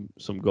some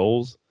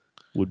goals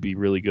would be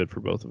really good for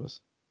both of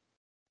us.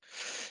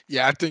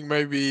 Yeah, I think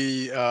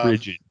maybe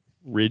Rigid,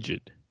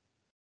 rigid.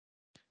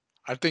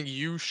 I think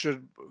you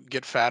should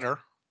get fatter,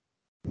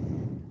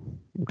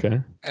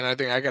 Okay, and I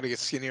think I got to get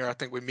skinnier. I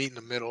think we meet in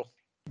the middle,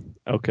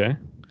 okay.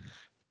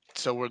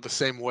 so we're the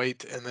same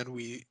weight, and then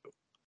we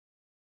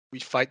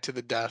fight to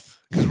the death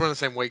because we're in the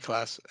same weight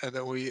class, and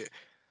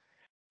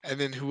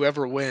then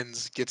whoever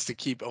wins gets to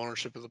keep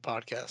ownership of the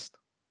podcast.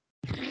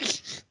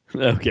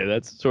 Okay,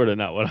 that's sort of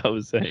not what I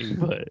was saying,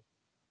 but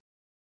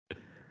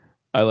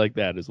I like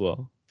that as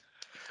well.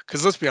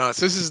 Because let's be honest,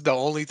 this is the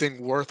only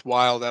thing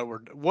worthwhile that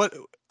we're. What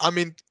I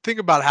mean, think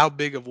about how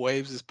big of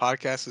waves this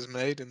podcast has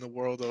made in the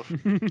world of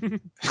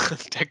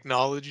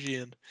technology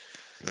and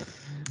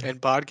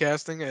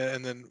podcasting,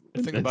 and then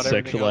think and about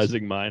everything else,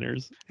 sexualizing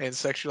minors. and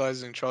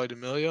sexualizing Charlie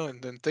D'Amelio,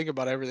 and then think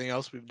about everything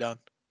else we've done.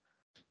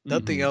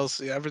 Nothing Mhm. else,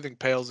 everything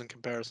pales in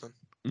comparison.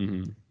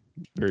 Mhm.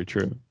 Very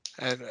true.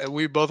 And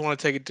we both want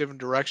to take it different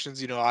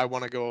directions. You know, I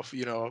want to go,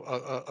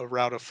 a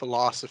route of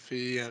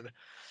philosophy and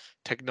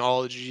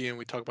technology, and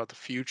we talk about the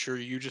future.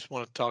 You just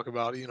want to talk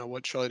about,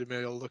 what Charlie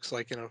D'Amelio looks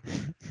like in a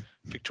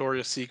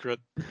Victoria's Secret,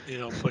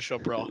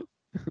 push-up bra.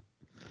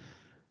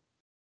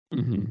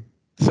 Mhm.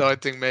 So I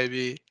think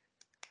maybe,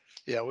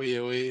 yeah,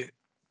 we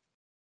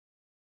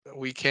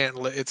can't.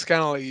 It's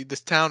kind of like this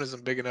town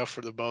isn't big enough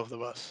for the both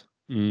of us.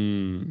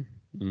 Mhm.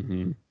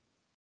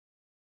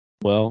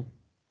 Well,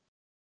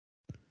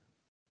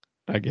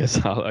 I guess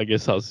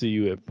I'll see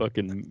you at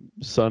fucking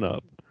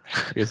sunup.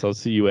 I guess I'll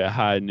see you at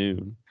high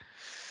noon.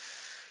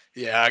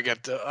 Yeah, I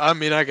got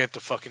the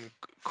fucking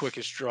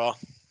quickest draw.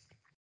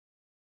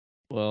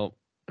 Well,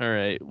 all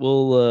right.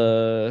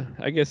 Well,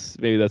 I guess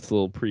maybe that's a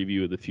little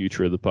preview of the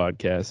future of the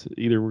podcast.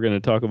 Either we're going to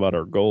talk about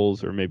our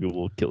goals or maybe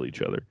we'll kill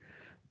each other.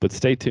 But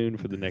stay tuned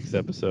for the next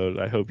episode.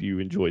 I hope you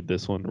enjoyed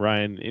this one.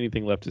 Ryan,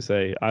 anything left to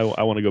say? I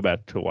want to go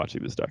back to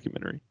watching this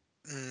documentary.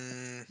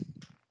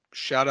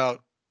 Shout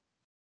out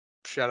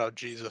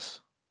Jesus.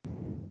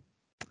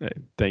 Hey,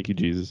 thank you,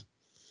 Jesus.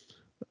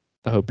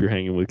 I hope you're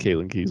hanging with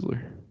Caitlin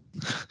Kiesler.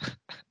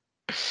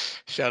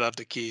 Shout out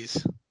to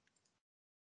Keys.